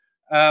because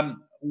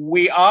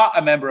we are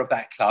a member of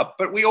that club,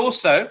 but we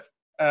also,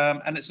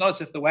 and it's not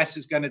as if the West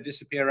is going to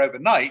disappear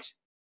overnight,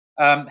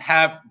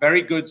 have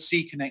very good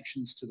sea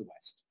connections to the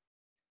West.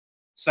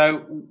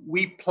 So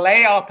we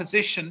play our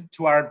position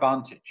to our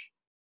advantage.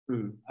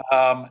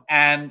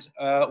 And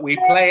we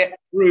play it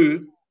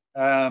through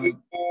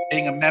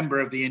being a member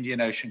of the Indian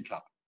Ocean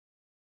Club.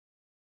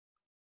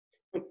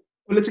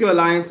 Political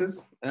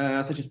alliances,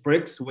 such as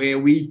BRICS, where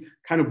we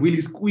kind of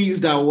really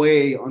squeezed our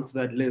way onto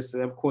that list.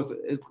 Of course,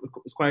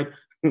 it's quite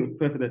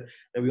perfect that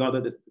we are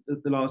the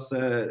last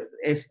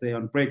S there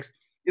on BRICS.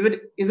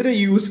 Is it a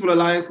useful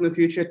alliance in the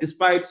future,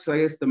 despite, I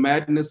guess, the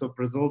madness of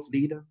Brazil's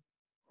leader?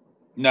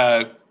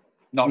 No,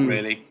 not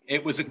really.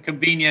 It was a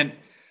convenient,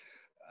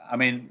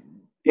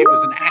 it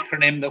was an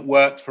acronym that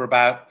worked for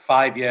about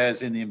 5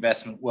 years in the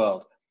investment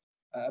world.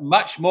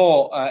 Much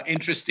more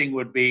interesting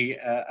would be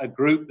a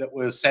group that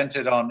was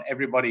centered on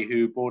everybody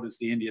who borders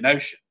the Indian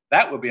Ocean.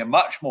 That would be a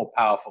much more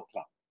powerful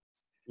club.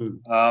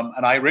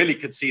 And I really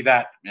could see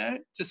that,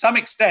 to some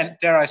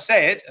extent, dare I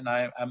say it, and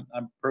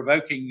I'm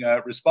provoking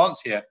a response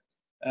here,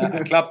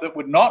 a club that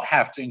would not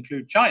have to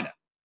include China.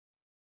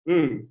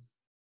 And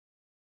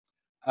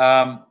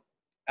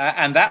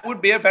that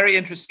would be a very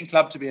interesting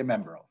club to be a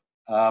member of.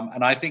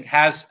 And I think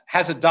has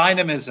a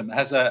dynamism,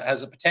 has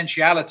a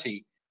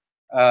potentiality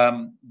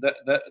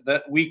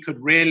that we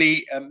could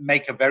really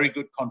make a very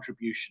good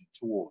contribution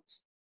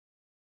towards.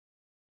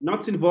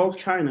 Not to involve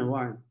China,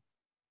 why?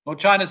 Well,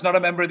 China's not a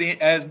member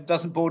of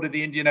doesn't border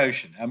the Indian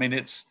Ocean. I mean,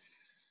 it's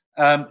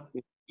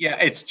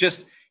it's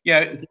just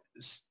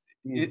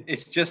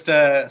it's just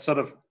a sort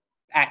of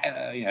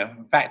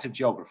fact of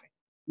geography.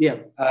 Yeah.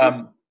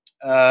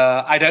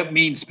 I don't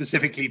mean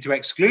specifically to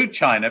exclude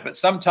China, but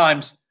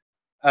sometimes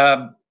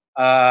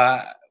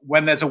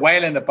when there's a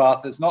whale in the bath,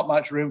 there's not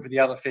much room for the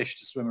other fish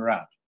to swim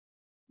around.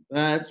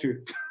 That's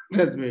true.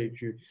 That's very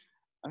true.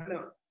 I don't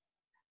know.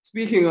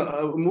 Speaking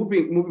of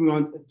moving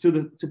on back to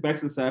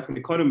the South African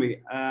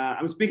economy,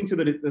 I'm speaking to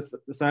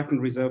the South African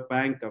Reserve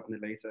Bank governor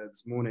later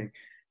this morning,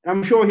 and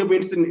I'm sure he'll be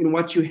interested in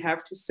what you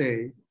have to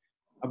say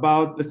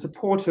about the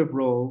supportive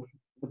role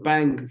the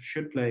bank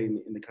should play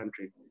in the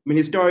country. I mean,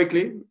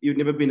 historically, you've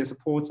never been a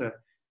supporter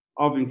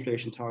of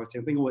inflation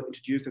targeting. I think it was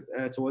introduced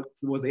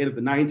towards the end of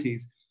the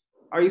 90s.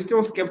 Are you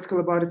still skeptical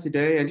about it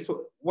today? And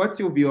what's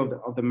your view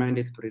of the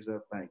mandate of the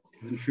Reserve Bank?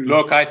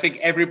 Look, I think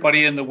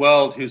everybody in the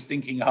world who's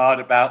thinking hard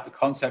about the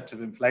concept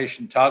of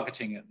inflation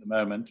targeting at the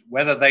moment,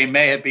 whether they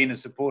may have been a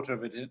supporter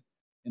of it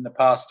in the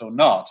past or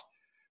not,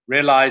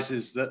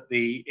 realizes that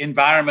the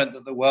environment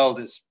that the world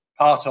is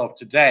part of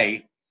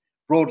today,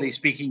 broadly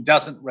speaking,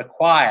 doesn't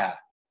require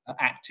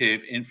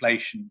active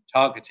inflation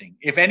targeting.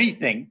 If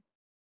anything,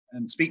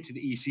 and speak to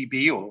the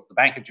ECB or the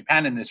Bank of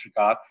Japan in this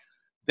regard,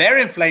 their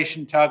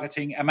inflation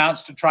targeting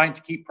amounts to trying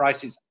to keep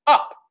prices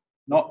up,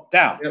 not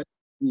down.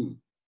 Yep.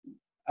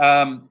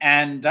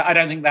 And I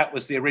don't think that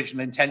was the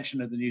original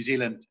intention of the New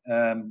Zealand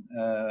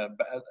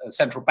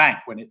central bank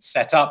when it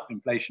set up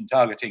inflation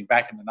targeting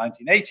back in the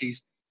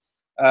 1980s.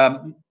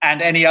 And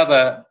any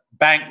other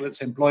bank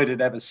that's employed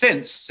it ever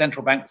since,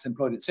 central bank that's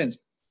employed it since,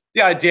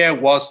 the idea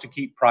was to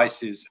keep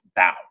prices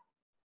down.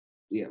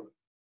 Yeah.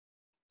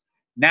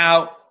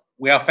 Now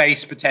we are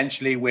faced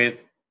potentially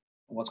with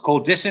what's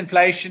called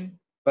disinflation,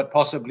 but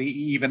possibly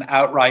even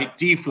outright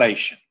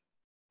deflation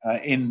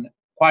in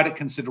quite a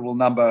considerable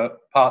number of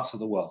parts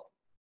of the world.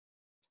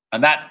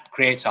 And that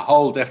creates a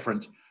whole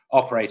different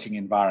operating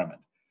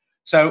environment.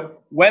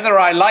 So whether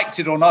I liked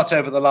it or not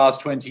over the last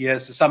 20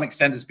 years, to some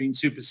extent has been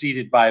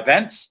superseded by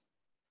events.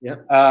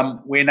 Yep.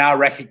 We now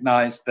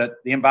recognize that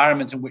the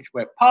environment in which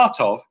we're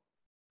part of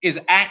is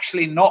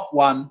actually not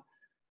one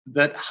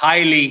that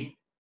highly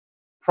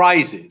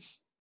prizes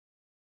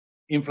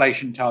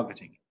inflation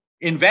targeting.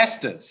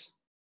 Investors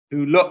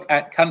who look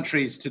at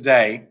countries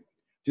today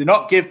do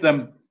not give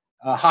them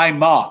high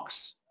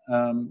marks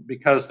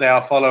because they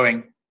are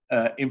following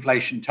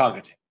inflation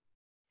targeting.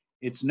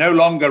 It's no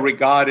longer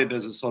regarded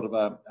as a sort of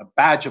a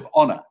badge of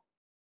honor.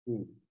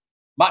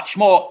 Much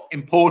more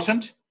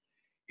important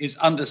is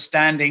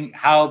understanding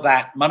how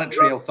that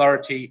monetary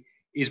authority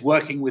is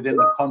working within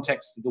the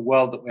context of the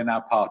world that we're now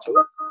part of.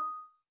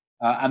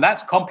 And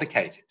that's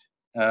complicated.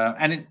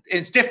 And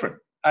it's different.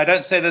 I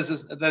don't say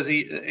there's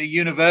a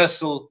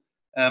universal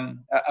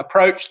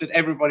approach that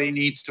everybody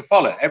needs to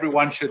follow.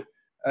 Everyone should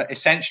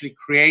essentially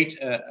create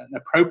an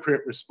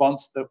appropriate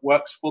response that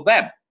works for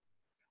them.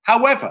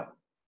 However,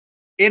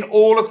 in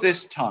all of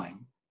this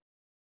time,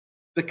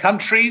 the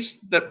countries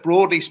that,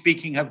 broadly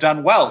speaking, have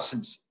done well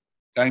since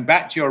going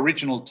back to your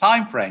original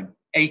time frame,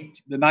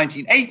 the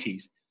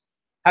 1980s,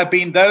 have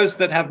been those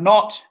that have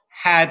not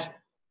had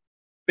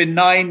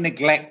benign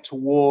neglect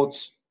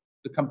towards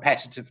the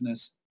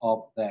competitiveness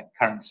of their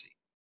currency.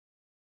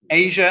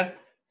 Asia,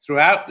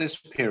 throughout this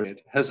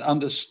period, has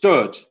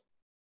understood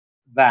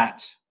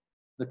that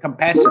the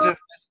competitiveness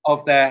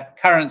of their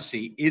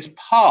currency is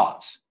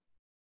part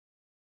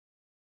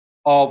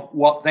of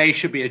what they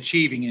should be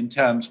achieving in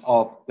terms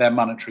of their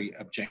monetary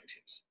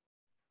objectives.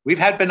 We've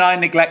had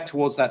benign neglect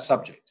towards that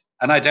subject,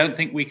 and I don't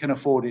think we can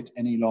afford it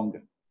any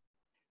longer.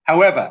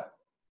 However,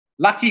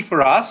 lucky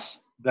for us,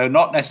 though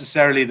not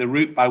necessarily the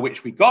route by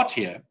which we got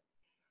here,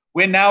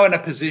 we're now in a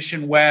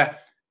position where,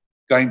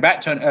 going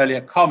back to an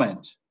earlier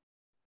comment,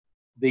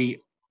 the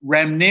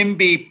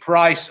renminbi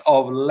price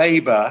of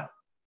labor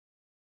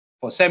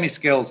for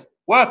semi-skilled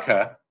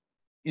worker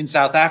in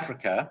South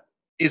Africa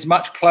is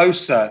much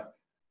closer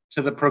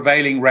to the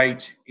prevailing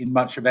rate in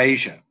much of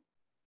Asia.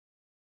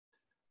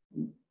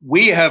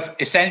 We have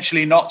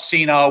essentially not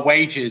seen our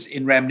wages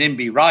in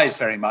renminbi rise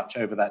very much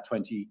over that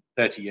 20,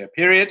 30-year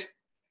period.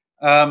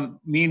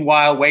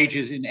 Meanwhile,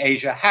 wages in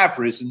Asia have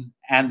risen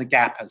and the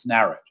gap has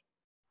narrowed.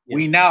 Yeah.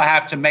 We now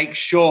have to make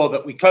sure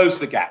that we close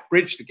the gap,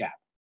 bridge the gap.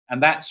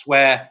 And that's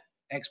where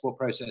export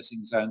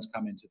processing zones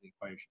come into the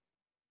equation.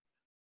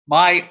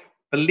 My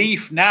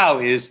belief now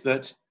is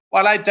that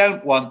while I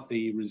don't want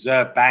the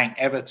Reserve Bank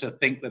ever to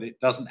think that it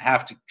doesn't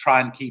have to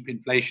try and keep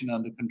inflation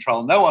under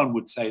control, no one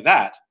would say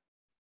that.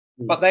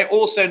 But they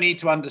also need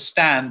to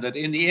understand that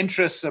in the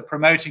interests of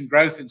promoting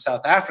growth in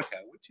South Africa,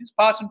 which is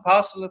part and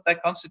parcel of their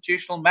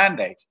constitutional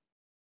mandate,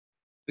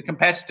 the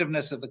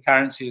competitiveness of the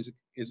currency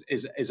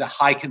is a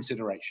high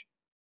consideration.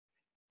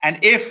 And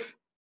if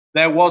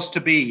there was to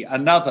be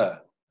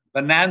another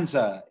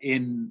bonanza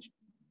in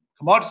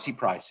commodity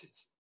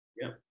prices,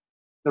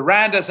 the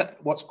rand, as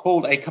what's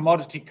called a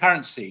commodity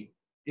currency,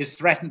 is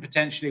threatened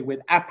potentially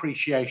with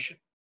appreciation.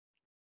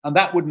 And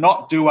that would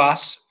not do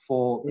us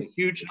for the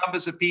huge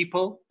numbers of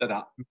people that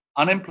are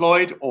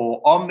unemployed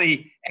or on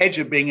the edge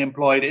of being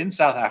employed in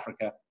South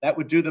Africa. That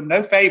would do them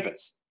no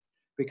favors,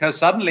 because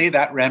suddenly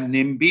that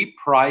renminbi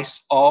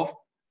price of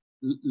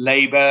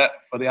labor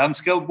for the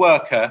unskilled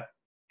worker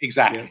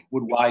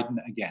would widen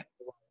again.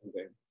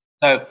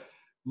 So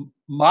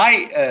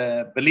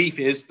my belief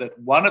is that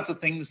one of the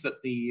things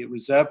that the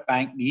Reserve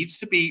Bank needs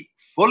to be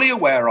fully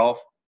aware of,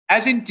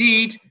 as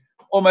indeed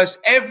almost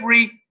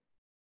every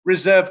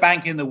Reserve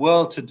Bank in the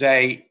world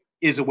today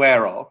is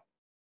aware of,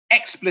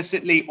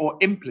 explicitly or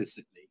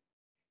implicitly,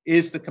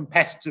 is the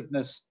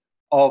competitiveness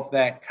of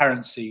their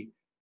currency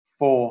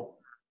for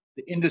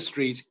the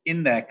industries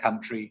in their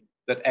country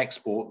that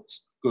export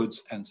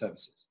goods and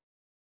services.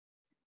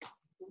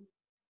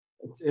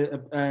 It's,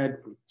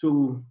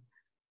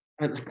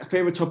 a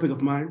favorite topic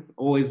of mine.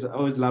 Always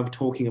love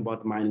talking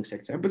about the mining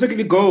sector,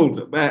 particularly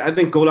gold. I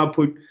think gold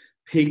output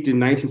peaked in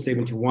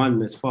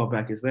 1971, as far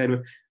back as that.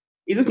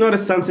 It is not a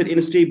sunset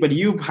industry, but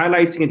you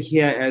highlighting it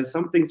here as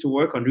something to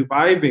work on,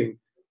 reviving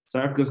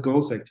South Africa's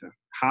gold sector.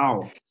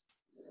 How?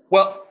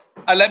 Well,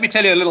 let me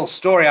tell you a little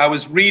story. I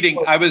was reading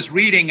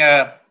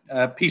a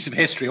piece of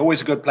history,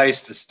 always a good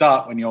place to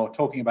start when you're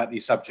talking about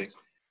these subjects.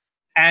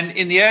 And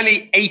in the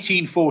early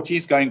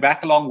 1840s, going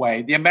back a long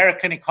way, the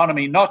American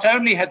economy not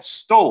only had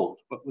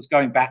stalled, but was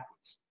going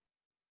backwards,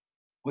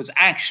 was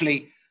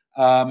actually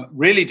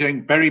really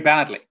doing very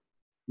badly.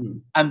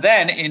 And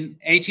then in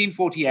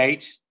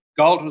 1848,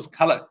 gold was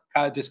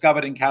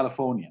discovered in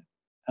California.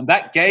 And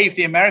that gave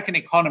the American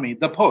economy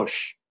the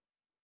push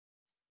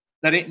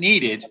that it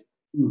needed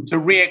to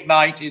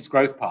reignite its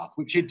growth path,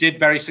 which it did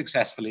very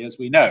successfully, as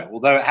we know.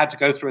 Although it had to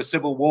go through a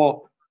civil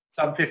war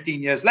some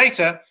 15 years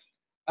later,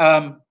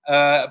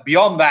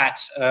 beyond that,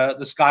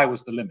 the sky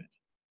was the limit.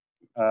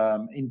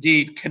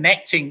 Indeed,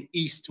 connecting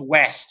east to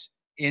west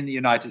in the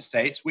United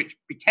States, which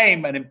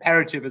became an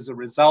imperative as a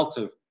result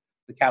of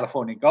the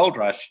California gold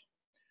rush,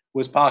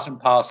 was part and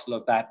parcel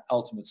of that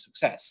ultimate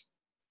success.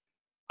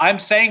 I'm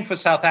saying for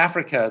South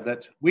Africa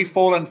that we've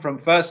fallen from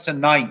first to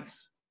ninth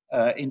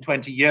in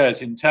 20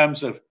 years in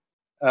terms of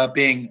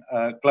being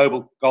a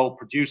global gold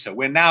producer.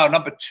 We're now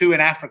number 2 in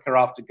Africa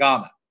after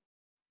Ghana.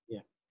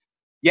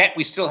 Yet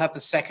we still have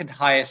the second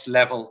highest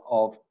level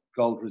of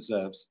gold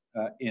reserves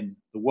in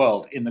the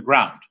world, in the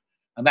ground.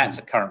 And that's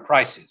at current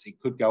prices. It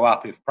could go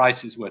up if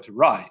prices were to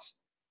rise.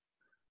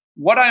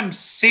 What I'm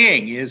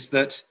seeing is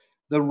that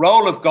the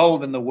role of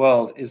gold in the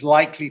world is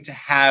likely to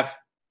have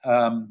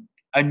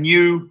a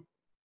new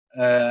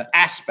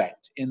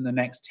aspect in the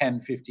next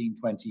 10, 15,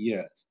 20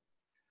 years.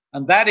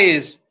 And that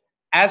is,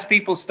 as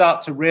people start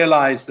to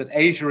realize that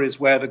Asia is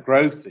where the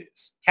growth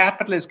is,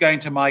 capital is going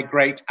to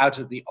migrate out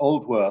of the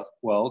old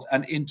world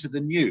and into the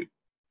new.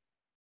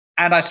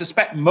 And I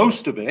suspect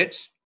most of it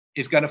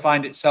is going to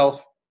find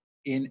itself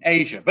in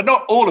Asia, but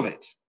not all of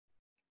it.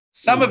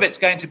 Some of it's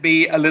going to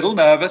be a little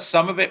nervous.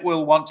 Some of it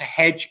will want to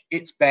hedge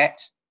its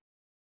bet.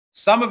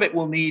 Some of it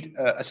will need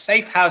a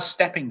safe house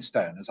stepping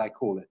stone, as I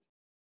call it,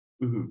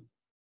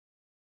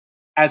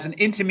 as an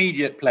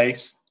intermediate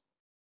place.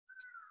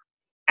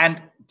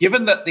 And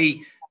given that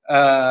the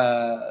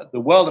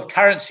world of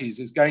currencies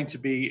is going to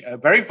be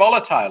very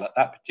volatile at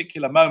that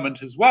particular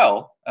moment as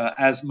well,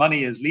 as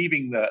money is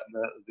leaving the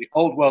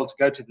old world to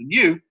go to the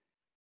new,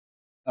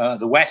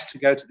 the West to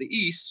go to the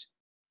East,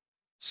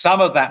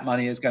 some of that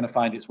money is going to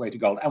find its way to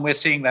gold. And we're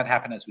seeing that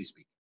happen as we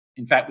speak.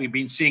 In fact, we've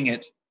been seeing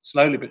it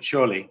slowly but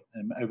surely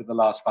over the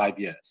last 5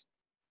 years,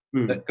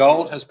 that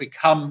gold has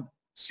become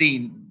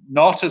seen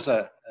not as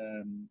a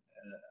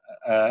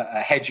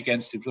hedge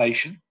against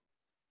inflation,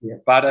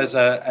 but as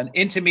an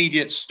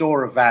intermediate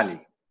store of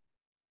value.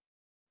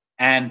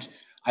 And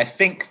I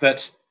think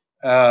that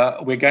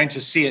we're going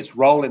to see its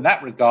role in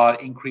that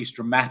regard increase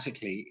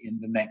dramatically in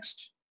the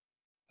next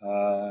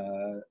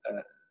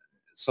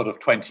sort of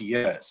 20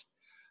 years.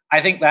 I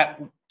think that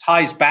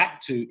ties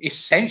back to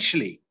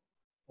essentially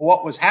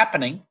what was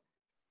happening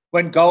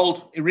when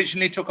gold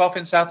originally took off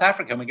in South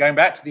Africa. And we're going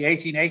back to the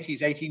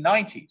 1880s,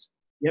 1890s.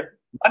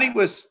 Money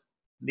was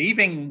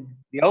leaving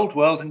the old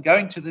world and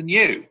going to the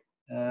new.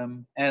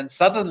 And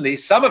suddenly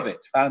some of it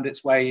found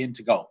its way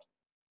into gold.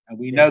 And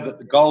we know that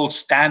the gold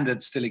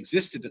standard still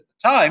existed at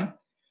the time.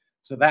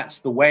 So that's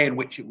the way in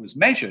which it was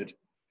measured.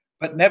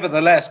 But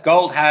nevertheless,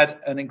 gold had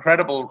an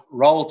incredible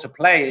role to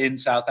play in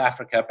South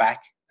Africa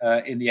back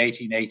in the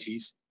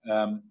 1880s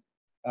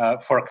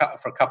for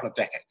a couple of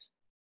decades.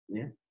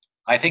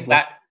 I think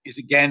that is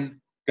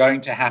again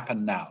going to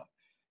happen now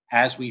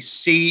as we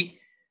see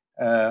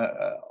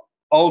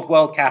old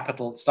world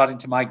capital starting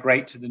to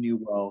migrate to the new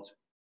world.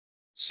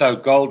 So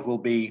gold will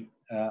be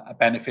a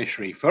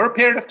beneficiary for a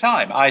period of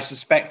time. I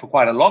suspect for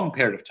quite a long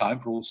period of time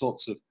for all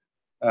sorts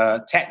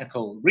of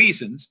technical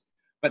reasons.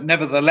 But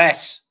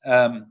nevertheless,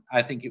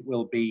 I think it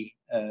will be,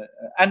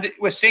 and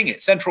we're seeing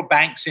it. Central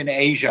banks in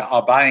Asia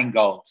are buying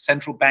gold.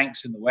 Central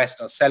banks in the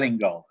West are selling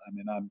gold. I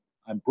mean,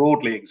 I'm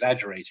broadly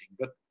exaggerating,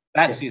 but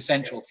that's the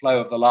essential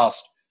flow of the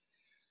last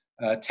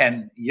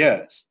 10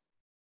 years.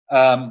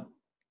 And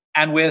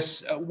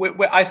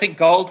I think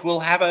gold will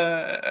have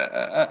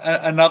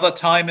another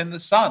time in the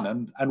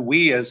sun, and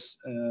we, as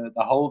the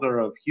holder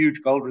of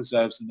huge gold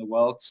reserves in the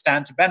world,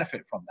 stand to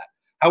benefit from that.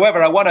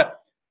 However, I want to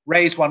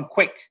raise one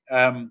quick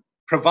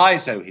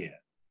proviso here,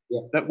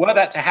 that were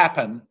that to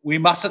happen, we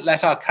mustn't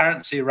let our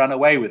currency run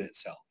away with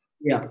itself.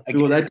 Well,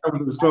 that comes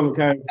with the stronger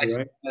currency,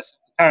 right? That's the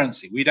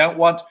currency. We don't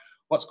want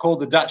what's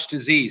called the Dutch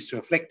disease to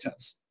afflict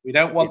us. We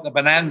don't want the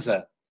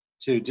bonanza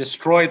to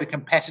destroy the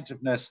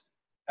competitiveness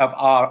of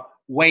our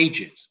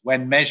wages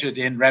when measured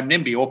in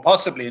renminbi, or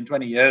possibly in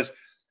 20 years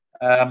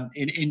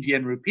in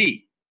Indian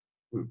rupee.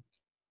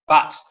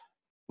 But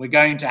we're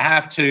going to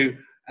have to,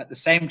 at the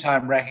same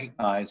time,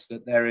 recognize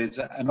that there is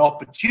an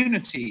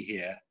opportunity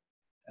here,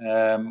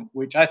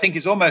 which I think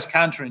is almost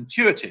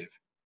counterintuitive,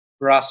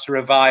 for us to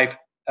revive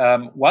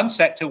one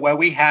sector where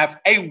we have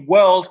a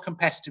world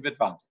competitive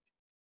advantage.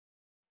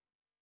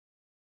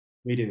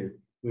 We do.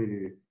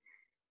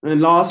 And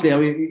lastly, I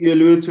mean, you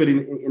alluded to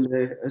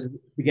it as we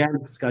began the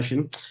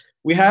discussion.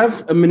 We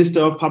have a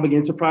Minister of Public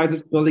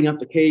Enterprises building up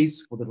the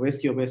case for the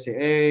rescue of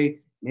SAA,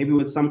 maybe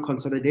with some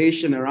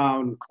consolidation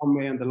around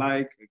Conway and the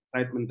like,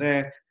 excitement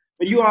there.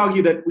 But you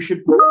argue that we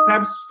should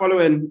perhaps follow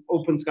an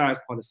open skies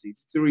policy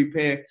to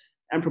repair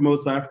and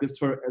promote South Africa's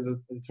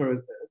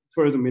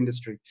tourism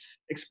industry.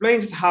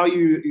 Explain just how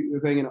you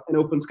think an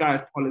open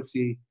skies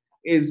policy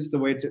is just a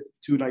way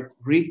to like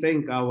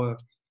rethink our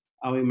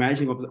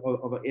imagining of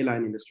the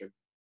airline industry.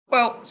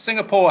 Well,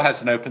 Singapore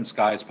has an open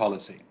skies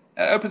policy.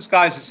 Open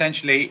skies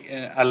essentially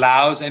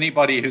allows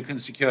anybody who can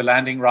secure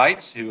landing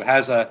rights, who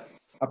has a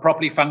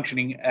properly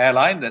functioning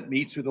airline that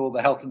meets with all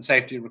the health and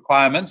safety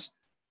requirements,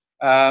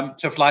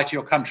 to fly to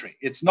your country.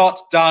 It's not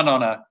done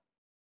on a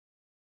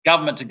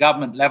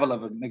government-to-government level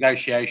of a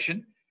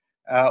negotiation.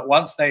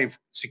 Once they've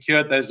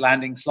secured those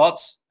landing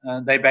slots,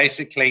 they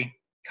basically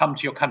come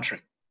to your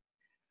country.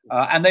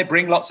 And they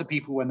bring lots of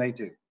people when they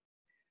do.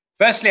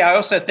 Firstly, I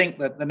also think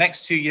that the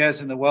next 2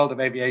 years in the world of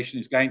aviation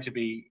is going to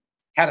be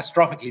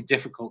catastrophically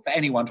difficult for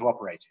anyone to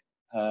operate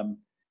in.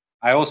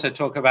 I also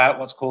talk about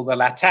what's called the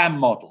LATAM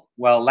model.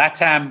 Well,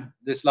 LATAM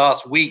this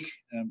last week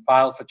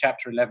filed for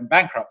Chapter 11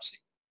 bankruptcy.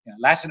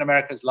 Latin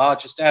America's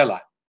largest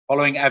airline,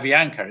 following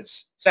Avianca,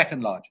 its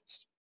second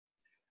largest.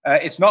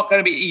 It's not going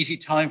to be an easy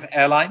time for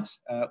airlines.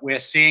 We're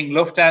seeing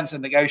Lufthansa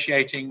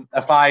negotiating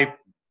a 9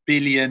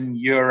 billion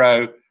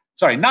euro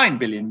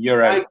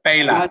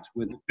bailout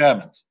with the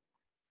Germans.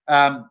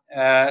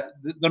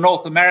 The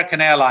North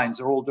American airlines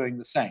are all doing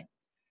the same.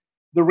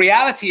 The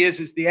reality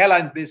is the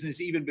airline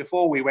business, even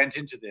before we went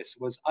into this,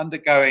 was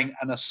undergoing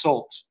an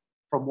assault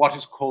from what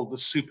is called the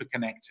super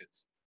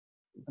connectors.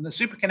 And the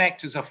super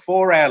connectors are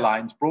 4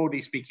 airlines,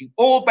 broadly speaking,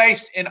 all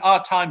based in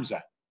our time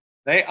zone.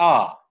 They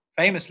are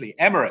famously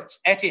Emirates,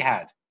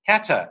 Etihad,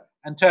 Qatar,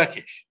 and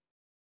Turkish.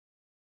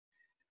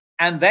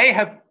 And they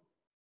have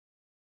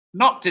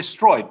not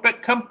destroyed,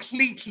 but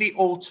completely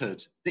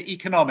altered the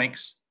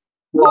economics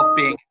of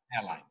being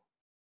an airline.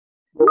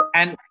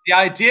 And the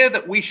idea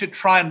that we should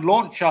try and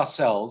launch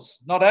ourselves,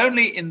 not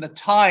only in the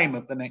time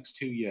of the next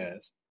 2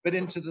 years, but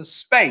into the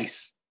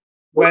space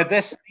where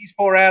these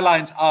 4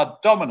 airlines are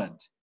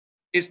dominant,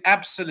 is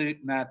absolute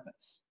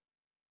madness.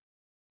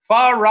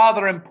 Far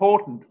rather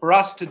important for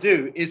us to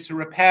do is to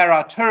repair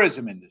our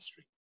tourism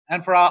industry.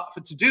 And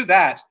to do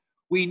that,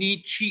 we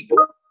need cheap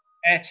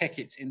air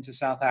tickets into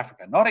South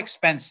Africa, not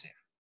expensive.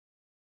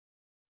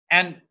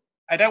 And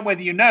I don't know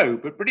whether you know,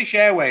 but British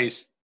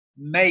Airways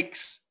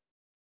makes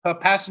per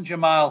passenger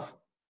mile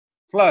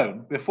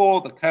flown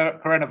before the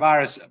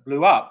coronavirus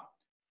blew up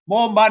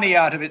more money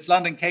out of its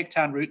London-Cape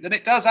Town route than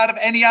it does out of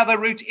any other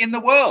route in the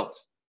world.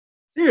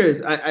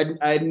 Serious?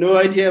 I had no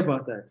idea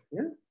about that.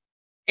 Yeah.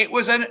 It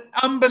was an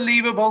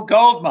unbelievable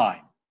gold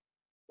mine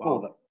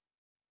for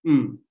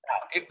them.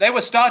 They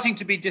were starting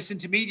to be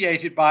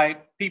disintermediated by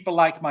people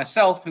like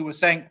myself who were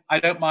saying, I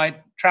don't mind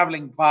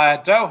traveling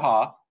via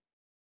Doha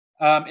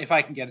if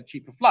I can get a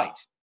cheaper flight.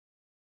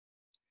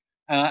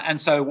 And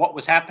so what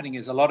was happening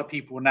is a lot of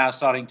people were now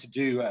starting to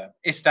do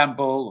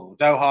Istanbul or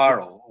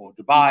Doha or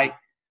Dubai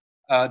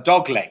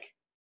dogleg.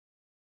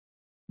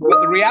 But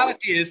the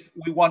reality is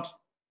we want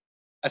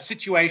a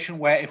situation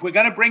where if we're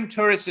going to bring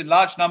tourists in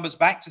large numbers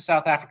back to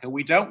South Africa,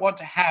 we don't want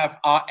to have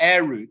our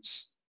air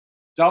routes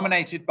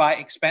dominated by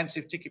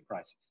expensive ticket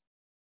prices.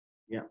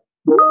 Yeah.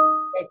 So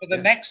for the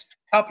next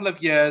couple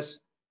of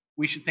years,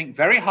 we should think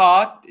very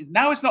hard.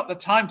 Now is not the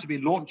time to be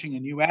launching a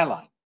new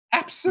airline.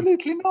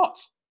 Absolutely not.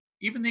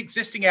 Even the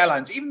existing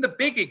airlines, even the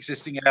big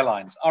existing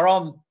airlines are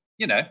on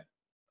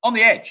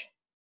the edge.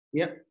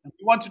 Yeah. And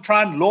we want to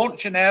try and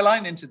launch an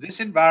airline into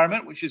this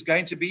environment, which is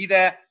going to be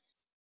there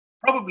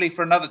probably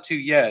for another 2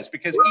 years,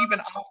 because even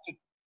after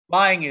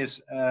flying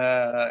is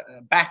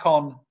back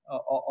on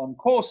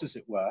course, as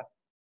it were,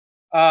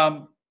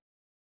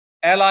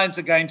 airlines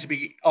are going to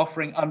be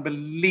offering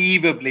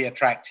unbelievably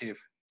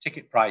attractive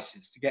ticket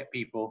prices to get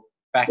people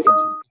back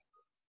into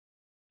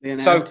the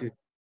country. So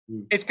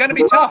it's going to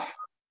be tough.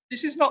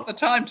 This is not the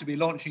time to be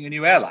launching a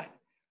new airline.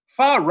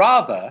 Far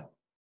rather,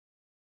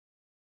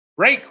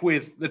 break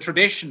with the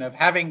tradition of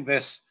having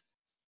this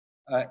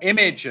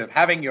image of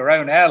having your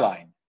own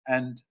airline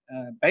and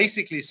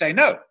basically say,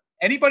 no,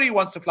 anybody who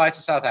wants to fly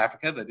to South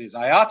Africa that is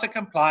IATA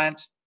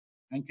compliant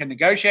and can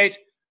negotiate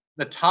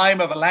the time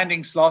of a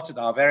landing slot at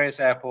our various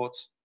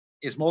airports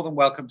is more than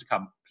welcome to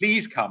come.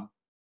 Please come.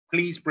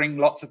 Please bring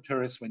lots of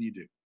tourists when you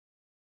do.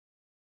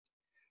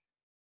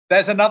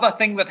 There's another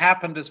thing that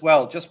happened as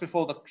well just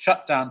before the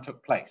shutdown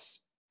took place,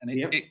 and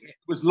it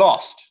was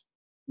lost.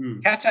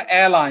 Qatar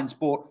Airlines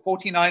bought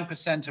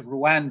 49% of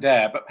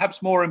Rwandair, but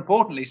perhaps more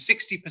importantly,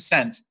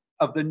 60%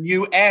 of the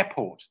new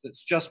airport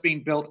that's just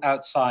been built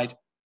outside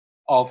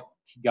of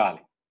Kigali.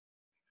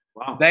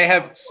 Wow. They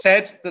have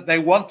said that they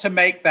want to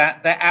make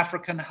that their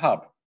African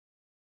hub,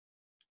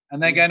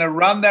 and they're going to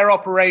run their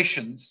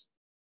operations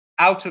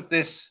out of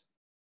this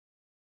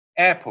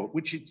airport,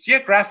 which is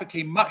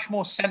geographically much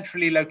more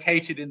centrally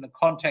located in the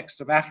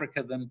context of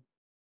Africa than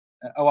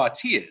ORT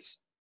is.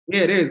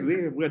 Yeah, it is.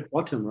 We're at the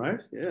bottom, right?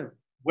 Yeah.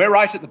 We're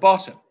right at the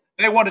bottom.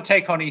 They want to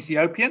take on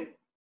Ethiopian,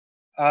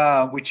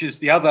 which is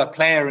the other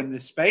player in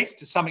this space,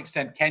 to some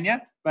extent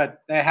Kenya,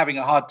 but they're having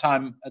a hard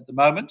time at the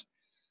moment.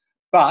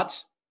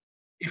 But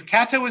if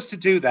Qatar was to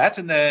do that,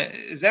 and there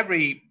is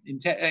every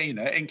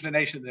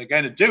inclination that they're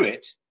going to do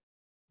it,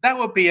 that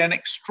would be an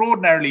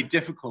extraordinarily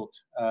difficult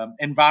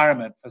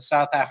environment for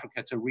South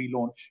Africa to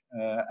relaunch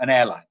an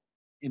airline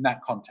in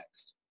that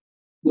context.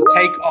 To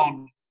take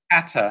on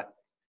Qatar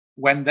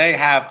when they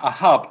have a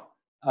hub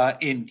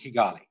in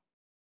Kigali,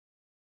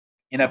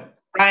 in a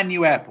brand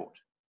new airport.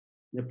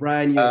 A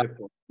brand new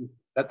airport.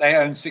 That they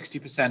own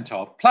 60%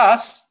 of,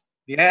 plus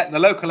the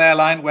local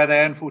airline where they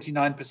own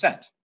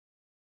 49%.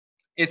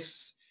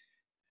 It's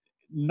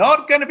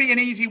not going to be an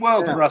easy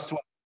world for us to.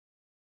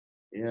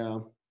 Yeah.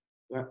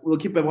 We'll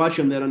keep a watch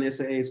on that on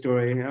SAA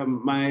story.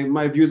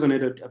 My views on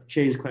it have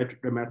changed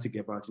quite dramatically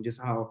about it,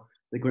 just how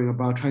they're going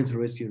about trying to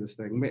rescue this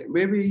thing.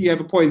 Maybe you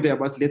have a point there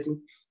about letting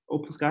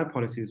open sky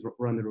policies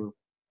run the roof.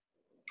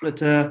 But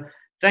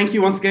thank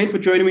you once again for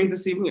joining me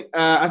this evening.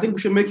 I think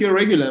we should make you a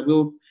regular.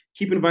 We'll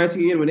keep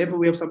inviting you in whenever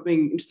we have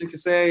something interesting to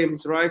say.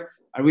 Mr. Wright,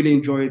 I really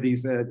enjoy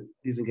these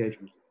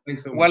engagements.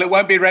 Thanks so much. Well, it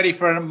won't be ready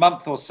for a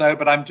month or so,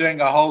 but I'm doing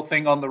a whole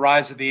thing on the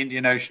rise of the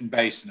Indian Ocean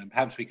Basin, and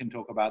perhaps we can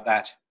talk about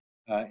that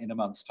in a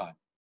month's time.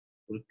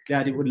 Well,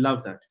 glad you would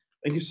love that.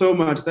 Thank you so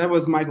much. That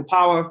was Michael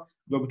Power,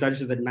 Global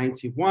Strategist at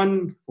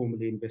 91,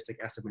 formerly Investec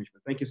Asset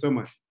Management. Thank you so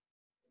much.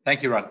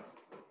 Thank you, Ron.